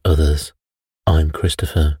 and others. I'm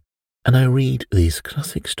Christopher, and I read these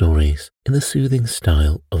classic stories in the soothing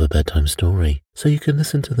style of a bedtime story, so you can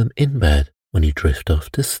listen to them in bed when you drift off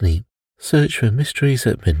to sleep. Search for Mysteries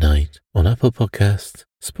at Midnight on Apple Podcasts,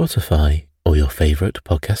 Spotify, or your favourite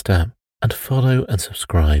podcast app, and follow and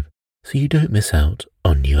subscribe so you don't miss out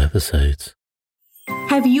on new episodes.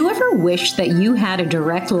 Have you ever wished that you had a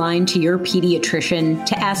direct line to your pediatrician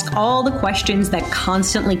to ask all the questions that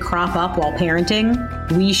constantly crop up while parenting?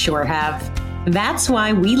 We sure have. That's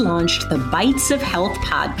why we launched the Bites of Health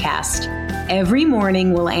podcast. Every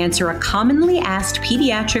morning, we'll answer a commonly asked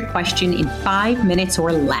pediatric question in 5 minutes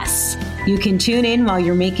or less. You can tune in while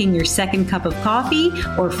you're making your second cup of coffee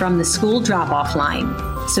or from the school drop-off line.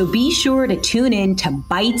 So be sure to tune in to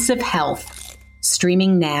Bites of Health,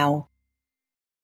 streaming now.